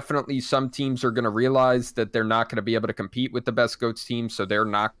 Definitely, some teams are going to realize that they're not going to be able to compete with the best goats teams, so they're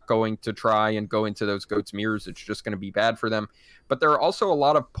not going to try and go into those goats mirrors. It's just going to be bad for them. But there are also a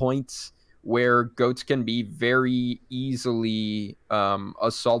lot of points where goats can be very easily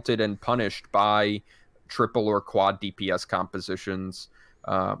assaulted and punished by triple or quad DPS compositions,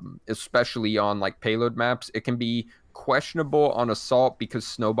 especially on like payload maps. It can be questionable on assault because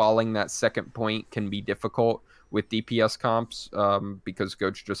snowballing that second point can be difficult with DPS comps, because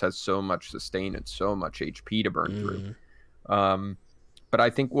Goats just has so much sustain and so much HP to burn through. But I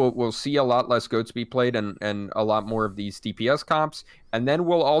think we'll see a lot less Goats be played and a lot more of these DPS comps, and then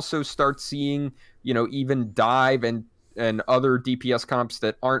we'll also start seeing, even dive and other DPS comps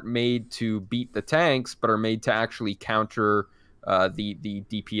that aren't made to beat the tanks, but are made to actually counter the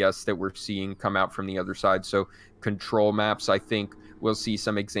DPS that we're seeing come out from the other side. So control maps, I think we'll see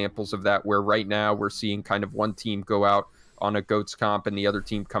some examples of that, where right now we're seeing kind of one team go out on a Goats comp and the other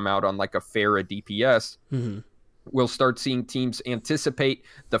team come out on like a Pharah DPS. We'll start seeing teams anticipate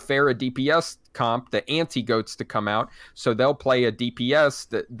the Pharah DPS comp, the anti-Goats, to come out. So they'll play a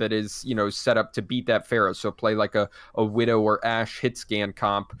DPS that is, set up to beat that Pharah. So play like a Widow or Ashe hit scan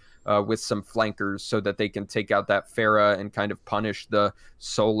comp with some flankers, so that they can take out that Pharah and kind of punish the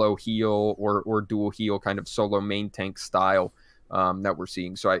solo heal or dual heal kind of solo main tank style that we're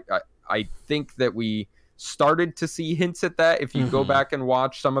seeing. So I think that we started to see hints at that. If you go back and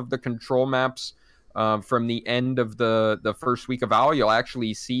watch some of the control maps from the end of the first week of OWL, you'll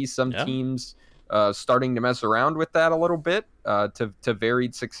actually see some teams starting to mess around with that a little bit to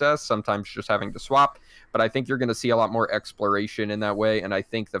varied success, sometimes just having to swap. But I think you're going to see a lot more exploration in that way. And I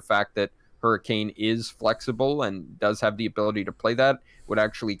think the fact that Hurricane is flexible and does have the ability to play that would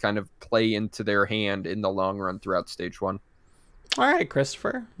actually kind of play into their hand in the long run throughout stage 1. All right,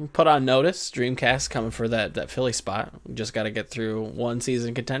 Christopher, put on notice. Dreamcast coming for that Philly spot. We just got to get through one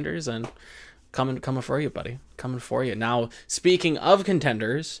season contenders and coming for you, buddy. Coming for you. Now, speaking of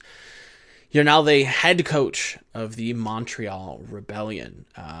contenders, you're now the head coach of the Montreal Rebellion.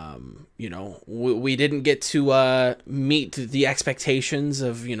 We didn't get to meet the expectations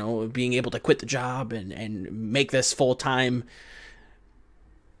of, being able to quit the job and make this full time,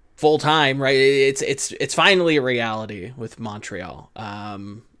 right? It's finally a reality with Montreal.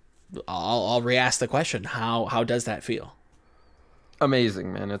 I'll re-ask the question. How does that feel?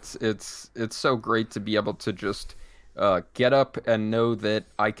 Amazing, man. It's so great to be able to just get up and know that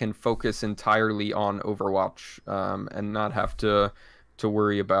I can focus entirely on Overwatch, and not have to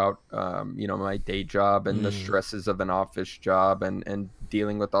worry about my day job and the stresses of an office job and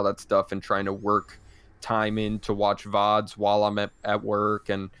dealing with all that stuff and trying to work time in to watch VODs while I'm at work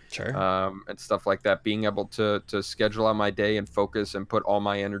and stuff like that. Being able to schedule out my day and focus and put all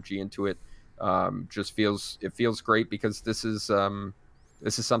my energy into it just feels great, because this is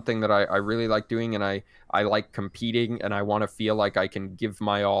something that I really like doing, and I like competing, and I want to feel like I can give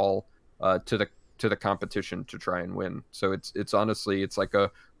my all to the competition to try and win. So it's honestly, it's like a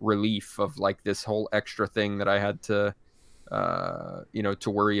relief of like this whole extra thing that I had to to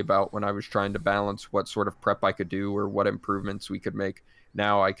worry about when I was trying to balance what sort of prep I could do or what improvements we could make.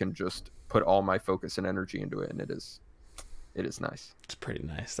 Now I can just put all my focus and energy into it, and it is nice. It's pretty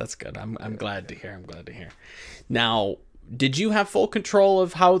nice. That's good. I'm glad to hear. Now, did you have full control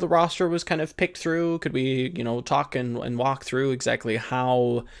of how the roster was kind of picked through? Could we, talk and walk through exactly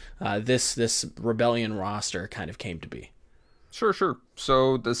how this Rebellion roster kind of came to be? Sure.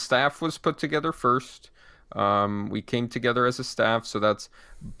 So the staff was put together first. We came together as a staff, so that's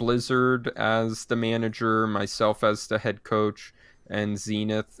Blizzard as the manager, myself as the head coach, and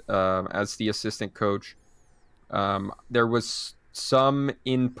Zenith as the assistant coach. There was some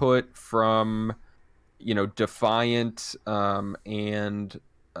input from Defiant and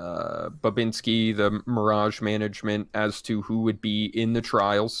Babinski, the Mirage management, as to who would be in the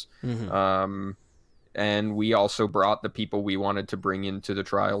trials. And we also brought the people we wanted to bring into the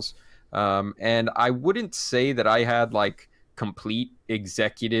trials. And I wouldn't say that I had like complete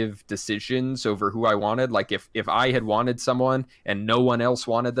executive decisions over who I wanted. Like if I had wanted someone and no one else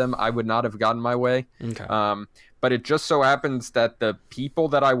wanted them, I would not have gotten my way. Okay. But it just so happens that the people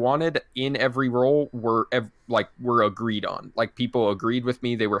that I wanted in every role were agreed on. Like people agreed with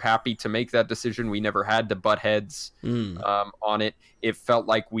me. They were happy to make that decision. We never had to butt heads on it. It felt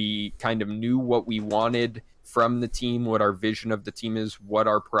like we kind of knew what we wanted from the team, what our vision of the team is, what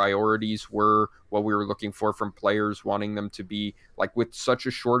our priorities were, what we were looking for from players, wanting them to be like with such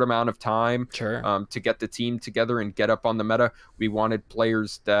a short amount of time to get the team together and get up on the meta. We wanted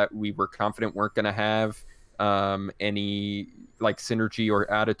players that we were confident weren't going to have any like synergy or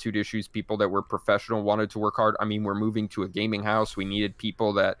attitude issues, people that were professional, wanted to work hard. I mean, we're moving to a gaming house. We needed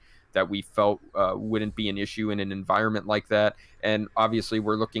people that we felt wouldn't be an issue in an environment like that. And obviously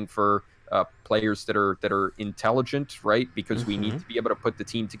we're looking for players that are intelligent, right? Because we need to be able to put the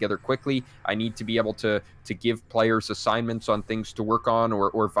team together quickly. I need to be able to give players assignments on things to work on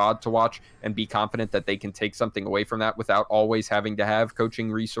or VOD to watch and be confident that they can take something away from that without always having to have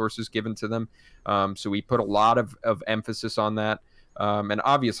coaching resources given to them. So we put a lot of emphasis on that. And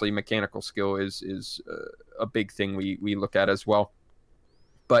obviously mechanical skill is a big thing we look at as well.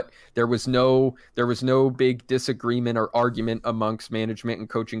 But there was no big disagreement or argument amongst management and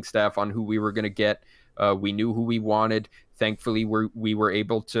coaching staff on who we were going to get. We knew who we wanted. Thankfully, we were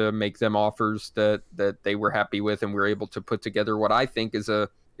able to make them offers that they were happy with, and we were able to put together what I think is a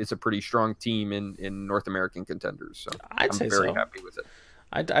pretty strong team in North American contenders. So I'd say I'm very so. happy with it.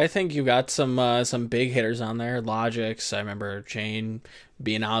 I think you got some big hitters on there. Logix, I remember Shane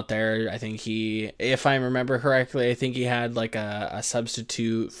being out there. I think he, if I remember correctly, I think he had like a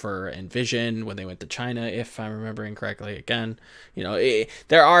substitute for Envision when they went to China, if I'm remembering correctly. Again,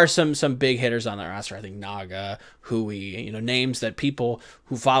 there are some big hitters on that roster. I think Naga, Hui, names that people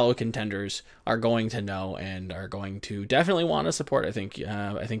who follow contenders are going to know and are going to definitely want to support. I think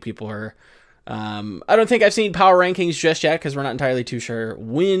people are. I don't think I've seen power rankings just yet because we're not entirely too sure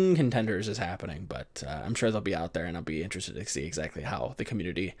when contenders is happening, but I'm sure they'll be out there, and I'll be interested to see exactly how the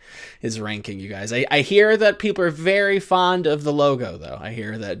community is ranking you guys. I hear that people are very fond of the logo, though. I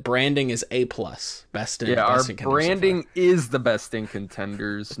hear that branding is A+, best in our in branding is the best in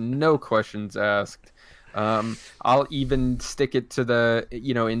contenders, no questions asked. I'll even stick it to the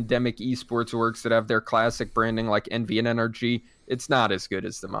endemic esports works that have their classic branding like Envy and NRG. It's not as good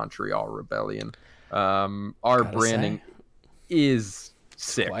as the Montreal Rebellion. Our branding is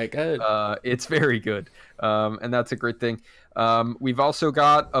sick. Quite good. It's very good, and that's a great thing. We've also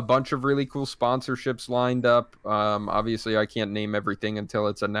got a bunch of really cool sponsorships lined up. Obviously, I can't name everything until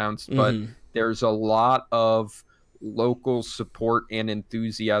it's announced, but there's a lot of local support and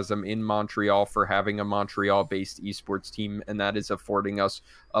enthusiasm in Montreal for having a Montreal-based esports team, and that is affording us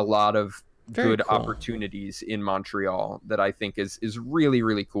a lot of good opportunities in Montreal that I think is really,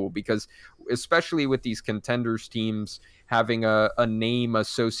 really cool, because especially with these contenders teams having a name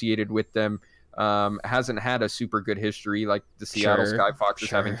associated with them, hasn't had a super good history, like the Seattle Skyfoxes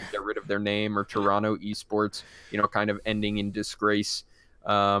having to get rid of their name, or Toronto Esports, kind of ending in disgrace.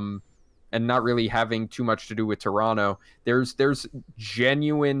 And not really having too much to do with Toronto. There's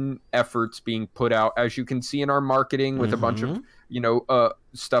genuine efforts being put out, as you can see in our marketing, with a bunch of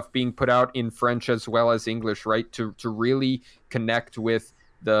stuff being put out in French as well as English, right? To really connect with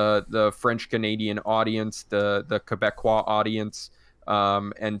the French Canadian audience, the Quebecois audience,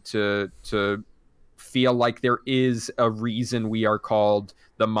 and to feel like there is a reason we are called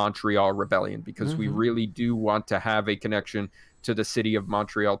the Montreal Rebellion, because we really do want to have a connection to the city of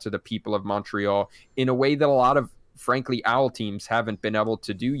Montreal, to the people of Montreal, in a way that a lot of, frankly, OWL teams haven't been able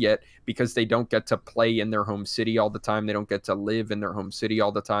to do yet, because they don't get to play in their home city all the time. They don't get to live in their home city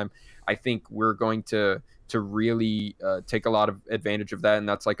all the time. I think we're going to really take a lot of advantage of that, and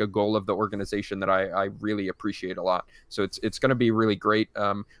that's like a goal of the organization that I really appreciate a lot. So it's going to be really great.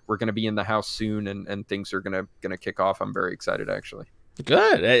 We're going to be in the house soon, and things are going to kick off. I'm very excited, actually.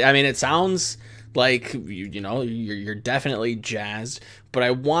 Good. I mean, it sounds like you're definitely jazzed, but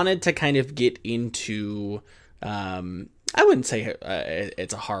I wanted to kind of get into I wouldn't say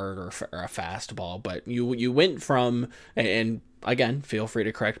it's a hard or a fast ball, but you went from, and again, feel free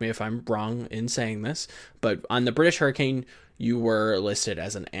to correct me if I'm wrong in saying this, but on the British Hurricane, you were listed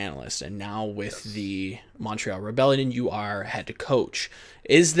as an analyst, and now with the Montreal Rebellion, you are head coach.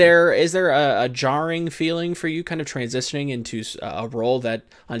 Is there a jarring feeling for you kind of transitioning into a role that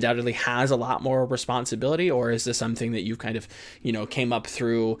undoubtedly has a lot more responsibility, or is this something that you kind of, came up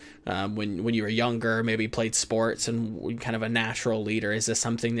through when you were younger, maybe played sports and kind of a natural leader? Is this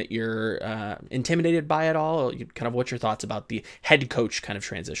something that you're intimidated by at all? Kind of what's your thoughts about the head coach kind of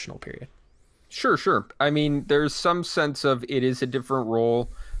transitional period? Sure. I mean, there's some sense of it is a different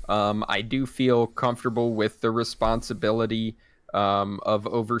role. I do feel comfortable with the responsibility of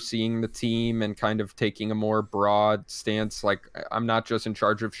overseeing the team and kind of taking a more broad stance. Like, I'm not just in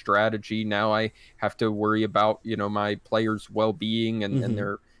charge of strategy. Now I have to worry about, my players' well-being and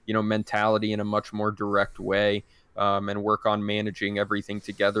their, mentality in a much more direct way, and work on managing everything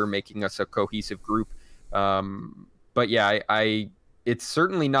together, making us a cohesive group. But yeah, it's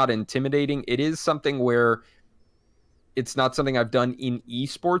certainly not intimidating. It is something where it's not something I've done in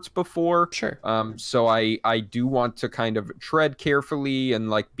esports before. Sure. So I do want to kind of tread carefully and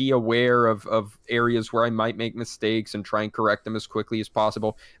like be aware of areas where I might make mistakes and try and correct them as quickly as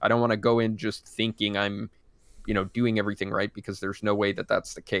possible. I don't want to go in just thinking I'm, doing everything right, because there's no way that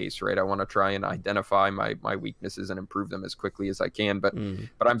that's the case, right? I want to try and identify my weaknesses and improve them as quickly as I can. But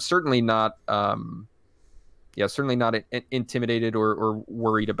I'm certainly not, certainly not intimidated or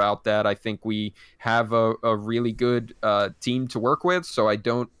worried about that. I think we have a really good team to work with. So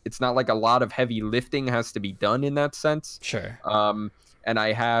it's not like a lot of heavy lifting has to be done in that sense. Sure. and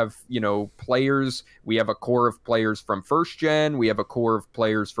I have, players. We have a core of players from first gen. We have a core of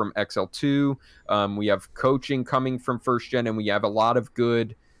players from XL2. We have coaching coming from first gen, and we have a lot of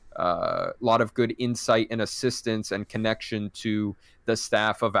good insight and assistance and connection to the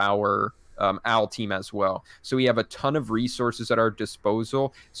staff of our OWL team as well. So we have a ton of resources at our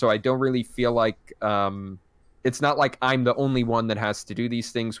disposal. So I don't really feel like it's not like I'm the only one that has to do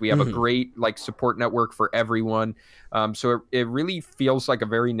these things. We have a great support network for everyone. So it really feels like a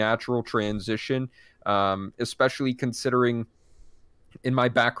very natural transition, especially considering in my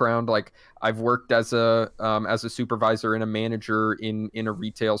background, I've worked as a supervisor and a manager in a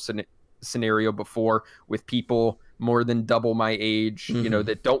retail scenario before with people more than double my age,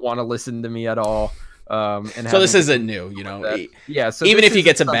 that don't want to listen to me at all. And so this isn't new, Yeah. So even if you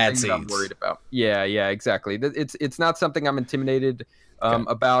get some bad seeds, I'm worried about. Yeah, exactly. It's not something I'm intimidated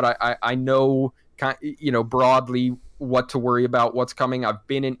about. I know, broadly what to worry about, what's coming. I've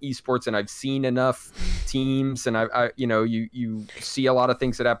been in esports and I've seen enough teams, and you see a lot of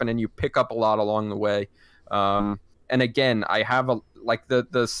things that happen, and you pick up a lot along the way. And again, I have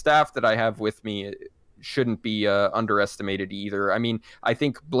the staff that I have with me shouldn't be underestimated either. I mean, I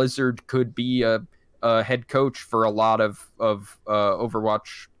think Blizzard could be a head coach for a lot of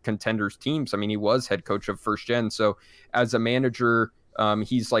Overwatch contenders teams. I mean, he was head coach of first gen. So as a manager,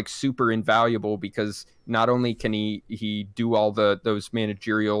 he's super invaluable, because not only can he do all those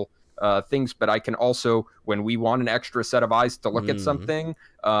managerial things, but I can also, when we want an extra set of eyes to look at something,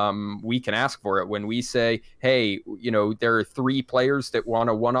 we can ask for it. When we say, hey, there are 3 players that want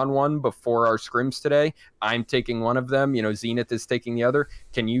a one-on-one before our scrims today, I'm taking one of them, Zenith is taking the other.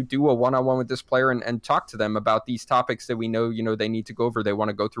 Can you do a one-on-one with this player and talk to them about these topics that we know, they need to go over? They want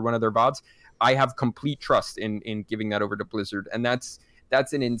to go through one of their VODs. I have complete trust in giving that over to Blizzard. And that's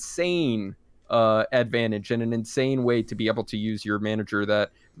an insane advantage and an insane way to be able to use your manager that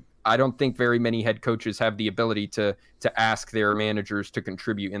I don't think very many head coaches have the ability to ask their managers to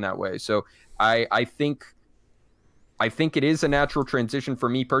contribute in that way. So I think it is a natural transition for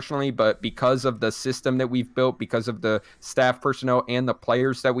me personally, but because of the system that we've built, because of the staff personnel and the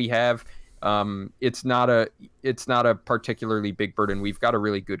players that we have, it's not a particularly big burden. We've got a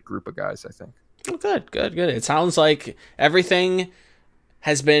really good group of guys, I think. Oh, good. It sounds like everything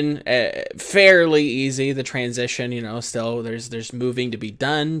has been fairly easy. The transition, still there's moving to be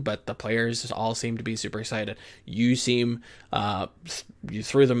done, but the players all seem to be super excited. You seem you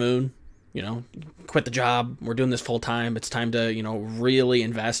through the moon. Quit the job. We're doing this full time. It's time to really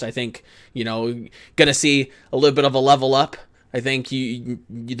invest. I think gonna see a little bit of a level up. I think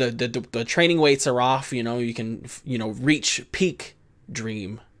the training weights are off. You can reach peak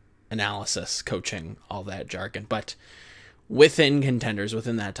dream analysis, coaching, all that jargon, but within contenders,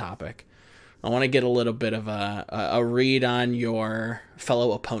 within that topic, I want to get a little bit of a read on your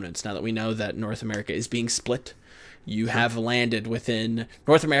fellow opponents. Now that we know that North America is being split, you have landed within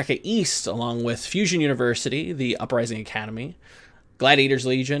North America East, along with Fusion University, the Uprising Academy, Gladiators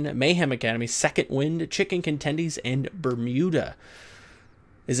Legion, Mayhem Academy, Second Wind, Chicken Contendies, and Bermuda.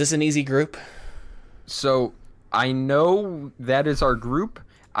 Is this an easy group? So I know that is our group.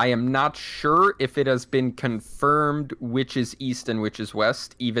 I am not sure if it has been confirmed which is East and which is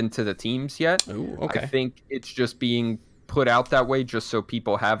West, even to the teams yet. Ooh, okay. I think it's just being put out that way just so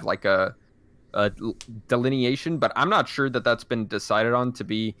people have a delineation, but I'm not sure that that's been decided on to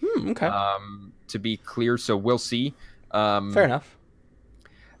be to be clear. So we'll see. Fair enough.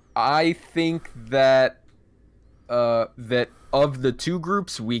 I think that that of the 2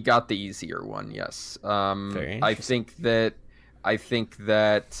 groups, we got the easier one. Yes. I think that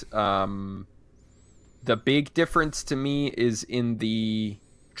the big difference to me is in the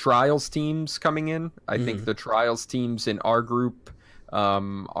trials teams coming in. I think the trials teams in our group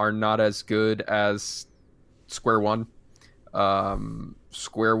are not as good as Square One.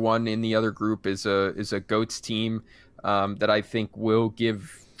 Square One in the other group is a GOATS team that I think will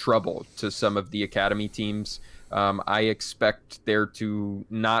give trouble to some of the academy teams. I expect there to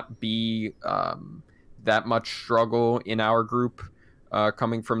not be that much struggle in our group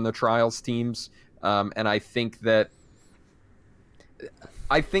coming from the trials teams. And I think the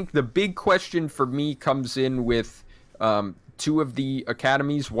big question for me comes in with 2 of the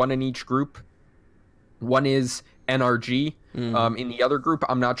academies, 1 in each group. One is NRG. In the other group,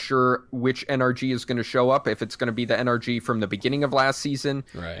 I'm not sure which NRG is going to show up, if it's going to be the NRG from the beginning of last season,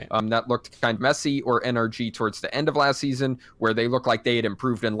 right? That looked kind of messy, or NRG towards the end of last season, where they looked like they had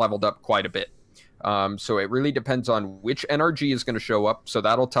improved and leveled up quite a bit. So it really depends on which NRG is going to show up. So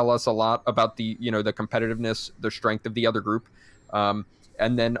that'll tell us a lot about the competitiveness, the strength of the other group. And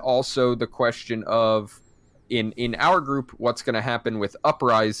then also the question of, in our group, what's going to happen with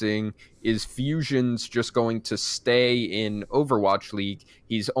Uprising is Fusion's just going to stay in Overwatch League.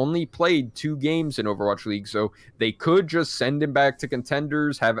 He's only played 2 games in Overwatch League, so they could just send him back to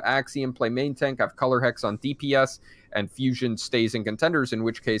Contenders, have Axiom play main tank, have Color Hex on DPS, and Fusion stays in Contenders, in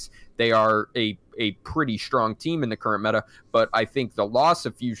which case they are a pretty strong team in the current meta. But I think the loss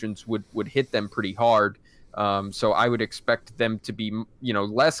of Fusions would hit them pretty hard. So I would expect them to be,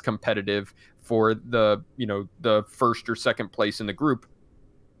 less competitive for the first or second place in the group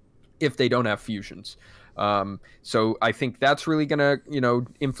if they don't have Fusions. So I think that's really going to,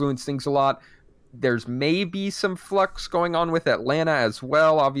 influence things a lot. There's maybe some flux going on with Atlanta as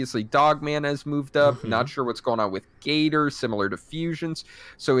well. Obviously, Dogman has moved up. Mm-hmm. Not sure what's going on with Gator, similar to Fusions.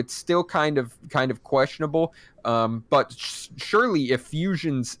 So it's still kind of questionable. But surely if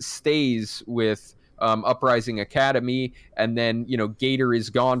Fusions stays with Uprising Academy, and then Gator is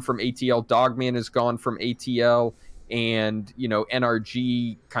gone from ATL, Dogman is gone from ATL, and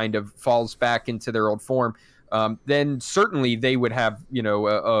NRG kind of falls back into their old form, then certainly they would have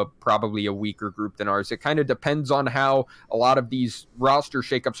probably a weaker group than ours. It kind of depends on how a lot of these roster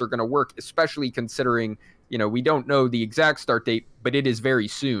shakeups are going to work, especially considering we don't know the exact start date, but it is very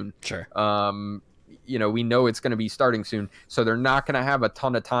soon. Sure. We know it's going to be starting soon, so they're not going to have a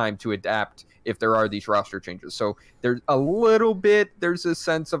ton of time to adapt if there are these roster changes. So there's a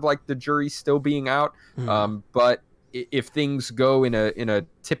sense of like the jury still being out. Mm-hmm. But if things go in a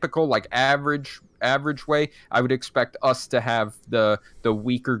typical like average way, I would expect us to have the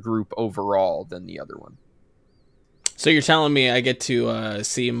weaker group overall than the other one. So you're telling me I get to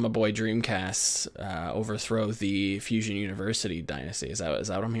see my boy Dreamcast overthrow the Fusion University dynasty? Is that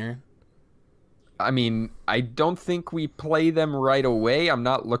what I'm hearing? I mean, I don't think we play them right away. I'm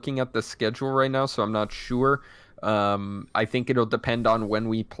not looking at the schedule right now, so I'm not sure. I think it'll depend on when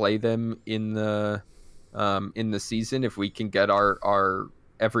we play them in the season. If we can get our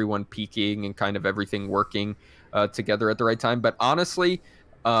everyone peaking and kind of everything working together at the right time. But honestly,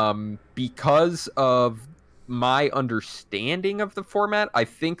 because of my understanding of the format, I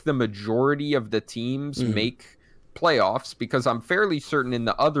think the majority of the teams make playoffs, because I'm fairly certain in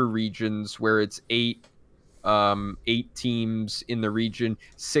the other regions where it's 8 teams in the region,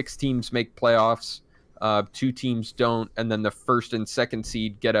 6 teams make playoffs, 2 teams don't, and then the first and second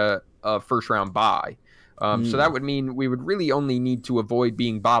seed get a first round bye. So that would mean we would really only need to avoid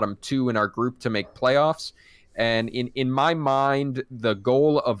being bottom 2 in our group to make playoffs. And in my mind, the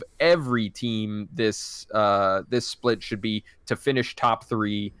goal of every team this split should be to finish top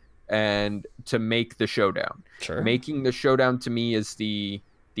 3 and to make the showdown. Sure. Making the showdown to me is the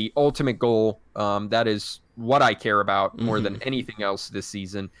ultimate goal. That is what I care about more than anything else this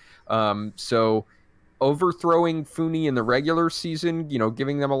season. So overthrowing Funi in the regular season,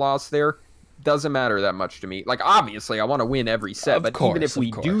 giving them a loss there, doesn't matter that much to me. Like, obviously, I want to win every set, but even if we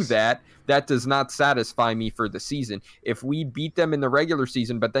do that, that does not satisfy me for the season. If we beat them in the regular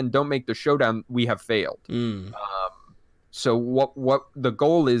season, but then don't make the showdown, we have failed. So what the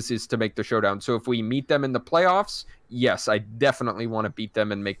goal is to make the showdown. So if we meet them in the playoffs, yes, I definitely want to beat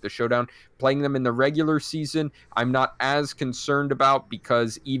them and make the showdown. Playing them in the regular season, I'm not as concerned about,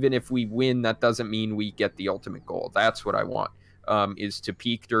 because even if we win, that doesn't mean we get the ultimate goal. That's what I want, is to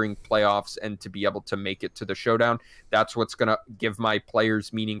peak during playoffs and to be able to make it to the showdown. That's what's going to give my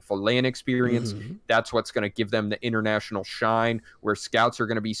players meaningful LAN experience. That's what's going to give them the international shine, where scouts are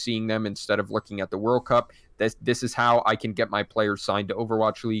going to be seeing them instead of looking at the World Cup. This is how I can get my players signed to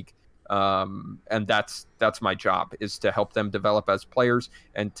Overwatch League. And that's my job, is to help them develop as players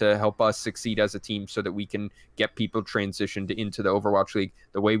and to help us succeed as a team, so that we can get people transitioned into the Overwatch League.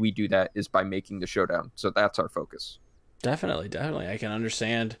 The way we do that is by making the showdown. So that's our focus. Definitely. I can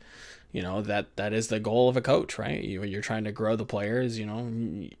understand, that is the goal of a coach, right? You're trying to grow the players.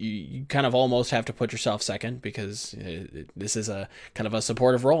 You kind of almost have to put yourself second, because this is a kind of a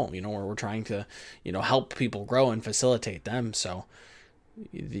supportive role, where we're trying to, help people grow and facilitate them. So,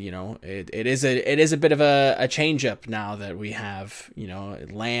 it is a bit of a change up now that we have,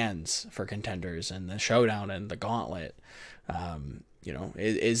 lands for Contenders and the showdown and the gauntlet. Are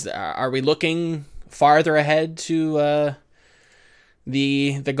we looking farther ahead to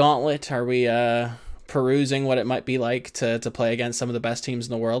the gauntlet? Are we perusing what it might be like to play against some of the best teams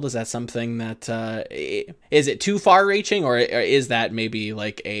in the world? Is that something that is it too far reaching, or is that maybe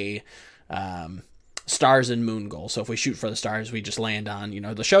like a stars and moon goal? So if we shoot for the stars, we just land on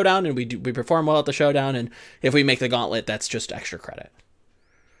the showdown, and we perform well at the showdown, and if we make the gauntlet, that's just extra credit.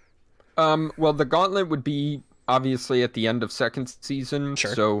 Well, the gauntlet would be obviously at the end of second season,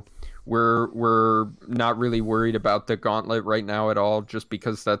 Sure. so we're not really worried about the gauntlet right now at all, just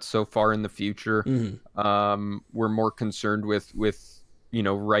because that's so far in the future. Hmm. We're more concerned with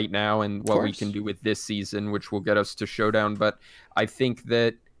right now and Of what we can course. do with this season, which will get us to Showdown. But I think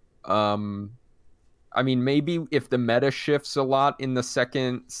that um, I mean, maybe if the meta shifts a lot in the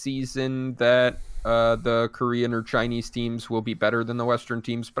second season, that the Korean or Chinese teams will be better than the Western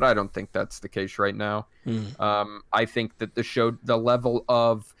teams, but I don't think that's the case right now. Mm. I think that the level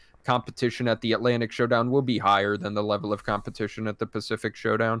of competition at the Atlantic Showdown will be higher than the level of competition at the Pacific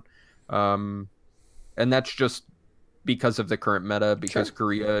Showdown, um, and that's just because of the current meta, because Sure.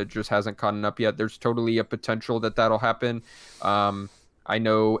 Korea just hasn't caught up yet. There's totally a potential that that'll happen. Um, I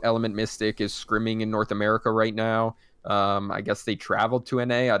know Element Mystic is scrimming in North America right now. I guess they traveled to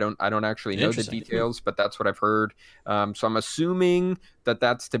NA. I don't actually know the Interesting. Hmm. details, but that's what I've heard. So I'm assuming that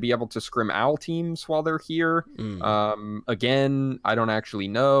that's to be able to scrim OWL teams while they're here. Mm. Again, I don't actually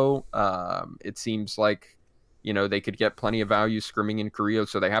know. It seems like they could get plenty of value scrimming in Korea,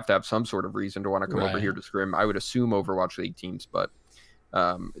 so they have to have some sort of reason to want to come over Right. here to scrim. I would assume Overwatch League teams, but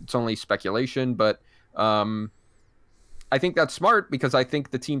it's only speculation. But I think that's smart because I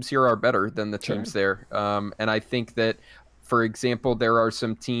think the teams here are better than the Sure. teams there. And I think that, for example, there are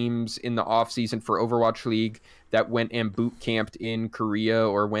some teams in the off season for Overwatch League that went and boot camped in Korea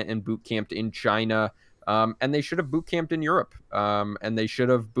or went and boot camped in China. And they should have boot camped in Europe. And they should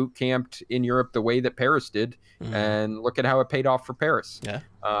have boot camped in Europe the way that Paris did. Mm. And look at how it paid off for Paris. Yeah.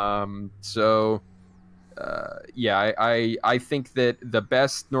 Yeah, I think that the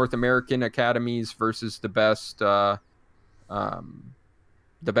best North American academies versus um,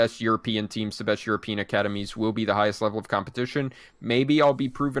 the best European teams, the best European academies will be the highest level of competition. Maybe I'll be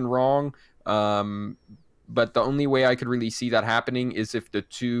proven wrong, but the only way I could really see that happening is if the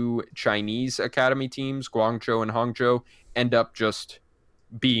two Chinese academy teams, Guangzhou and Hangzhou, end up just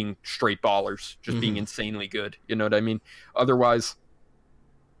being straight ballers, just being Hmm. insanely good. You know what I mean? Otherwise,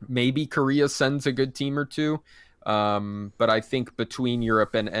 maybe Korea sends a good team or two. But I think between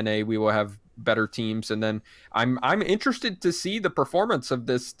Europe and NA, we will have better teams. And then I'm interested to see the performance of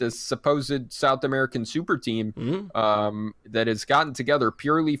this supposed South American super team Mm. that has gotten together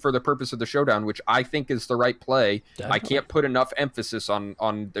purely for the purpose of the showdown, which I think is the right play. I Definitely. can't put enough emphasis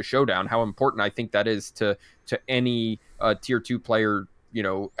on the showdown, how important I think that is to any tier two player,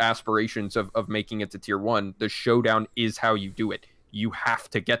 aspirations of making it to tier one. The showdown is how you do it. You have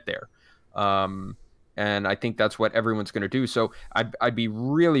to get there. Um, and I think that's what everyone's going to do. So I'd be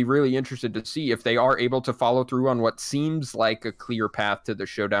really, really interested to see if they are able to follow through on what seems like a clear path to the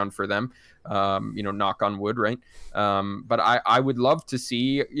showdown for them. Knock on wood, right? But I would love to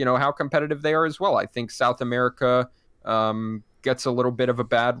see, how competitive they are as well. I think South America gets a little bit of a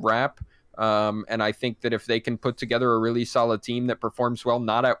bad rap. And I think that if they can put together a really solid team that performs well,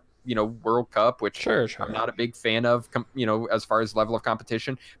 not at World Cup, which Sure. I'm Sure. not a big fan of, as far as level of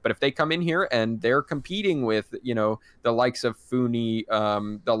competition. But if they come in here and they're competing with, the likes of Funi,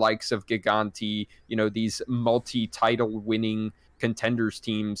 the likes of Giganti, these multi-title winning contenders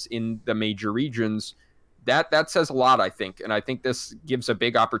teams in the major regions, that says a lot, I think. And I think this gives a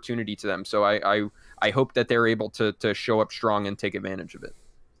big opportunity to them. So I hope that they're able to show up strong and take advantage of it.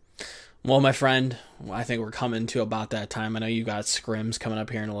 Well, my friend, I think we're coming to about that time. I know you got scrims coming up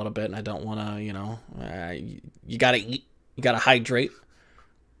here in a little bit, and I don't want to, you got to eat, you got to hydrate.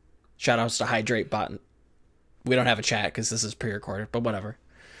 Shout outs to Hydrate Bot. We don't have a chat because this is pre-recorded, but whatever.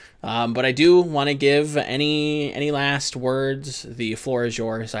 But I do want to give any last words. The floor is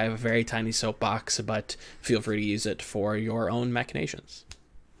yours. I have a very tiny soapbox, but feel free to use it for your own machinations.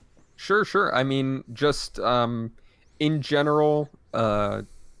 Sure, sure. I mean, just in general,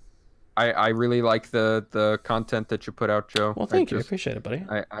 I really like the content that you put out, Joe. Well, thank you. I appreciate it, buddy.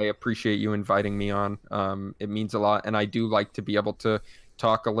 I appreciate you inviting me on. It means a lot, and I do like to be able to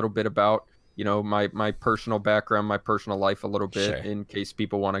talk a little bit about my personal background, my personal life a little bit, Sure. in case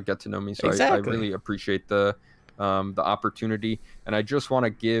people want to get to know me. So I Exactly. really appreciate the opportunity, and I just want to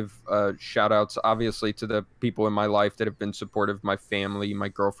give shout outs, obviously, to the people in my life that have been supportive, my family, my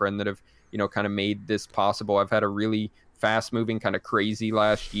girlfriend, that have kind of made this possible. I've had a really fast moving, kind of crazy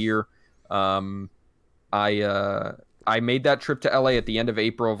last year. Um, I made that trip to LA at the end of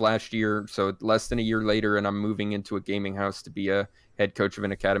April of last year, so less than a year later, and I'm moving into a gaming house to be a head coach of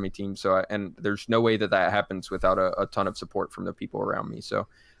an academy team. So, and there's no way that happens without a ton of support from the people around me. So,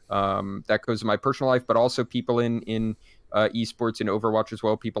 that goes in my personal life, but also people in esports and Overwatch as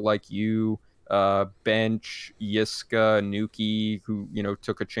well. People like you, Bench, Yiska, Nuki, who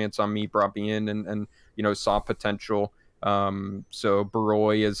took a chance on me, brought me in, and saw potential. So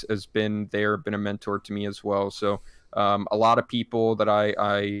Baroy has been there, been a mentor to me as well. So a lot of people that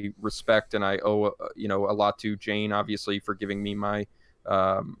I respect, and I owe a lot to Jane, obviously, for giving me my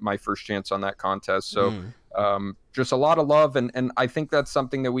first chance on that contest. So just a lot of love, and I think that's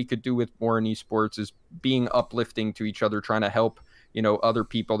something that we could do with more in esports, is being uplifting to each other, trying to help other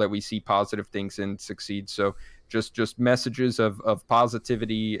people that we see positive things in succeed. So just messages of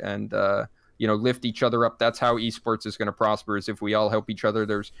positivity, and lift each other up. That's how esports is going to prosper, is if we all help each other.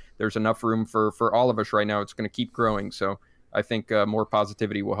 There's enough room for all of us right now. It's going to keep growing. So I think more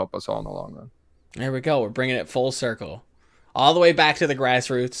positivity will help us all in the long run. There we go. We're bringing it full circle. All the way back to the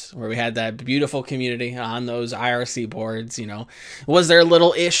grassroots, where we had that beautiful community on those IRC boards. Was there a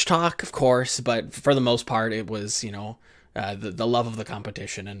little ish talk? Of course, but for the most part, it was, the love of the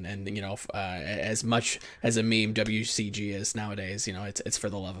competition, and as much as a meme WCG is nowadays, it's for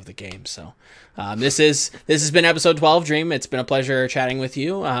the love of the game. So this has been episode 12, Dream. It's been a pleasure chatting with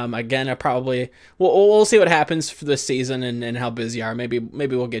you. Again, we'll see what happens for this season, and how busy you are. Maybe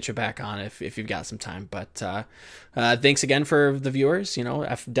we'll get you back on if you've got some time. But thanks again for the viewers.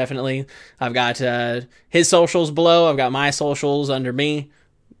 I've got his socials below. I've got my socials under me.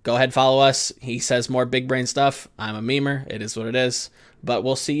 Go ahead, follow us. He says more big brain stuff. I'm a memer. It is what it is. But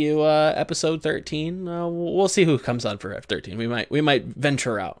we'll see you episode 13. We'll see who comes on for F13. We might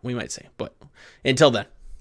venture out. We might see. But until then.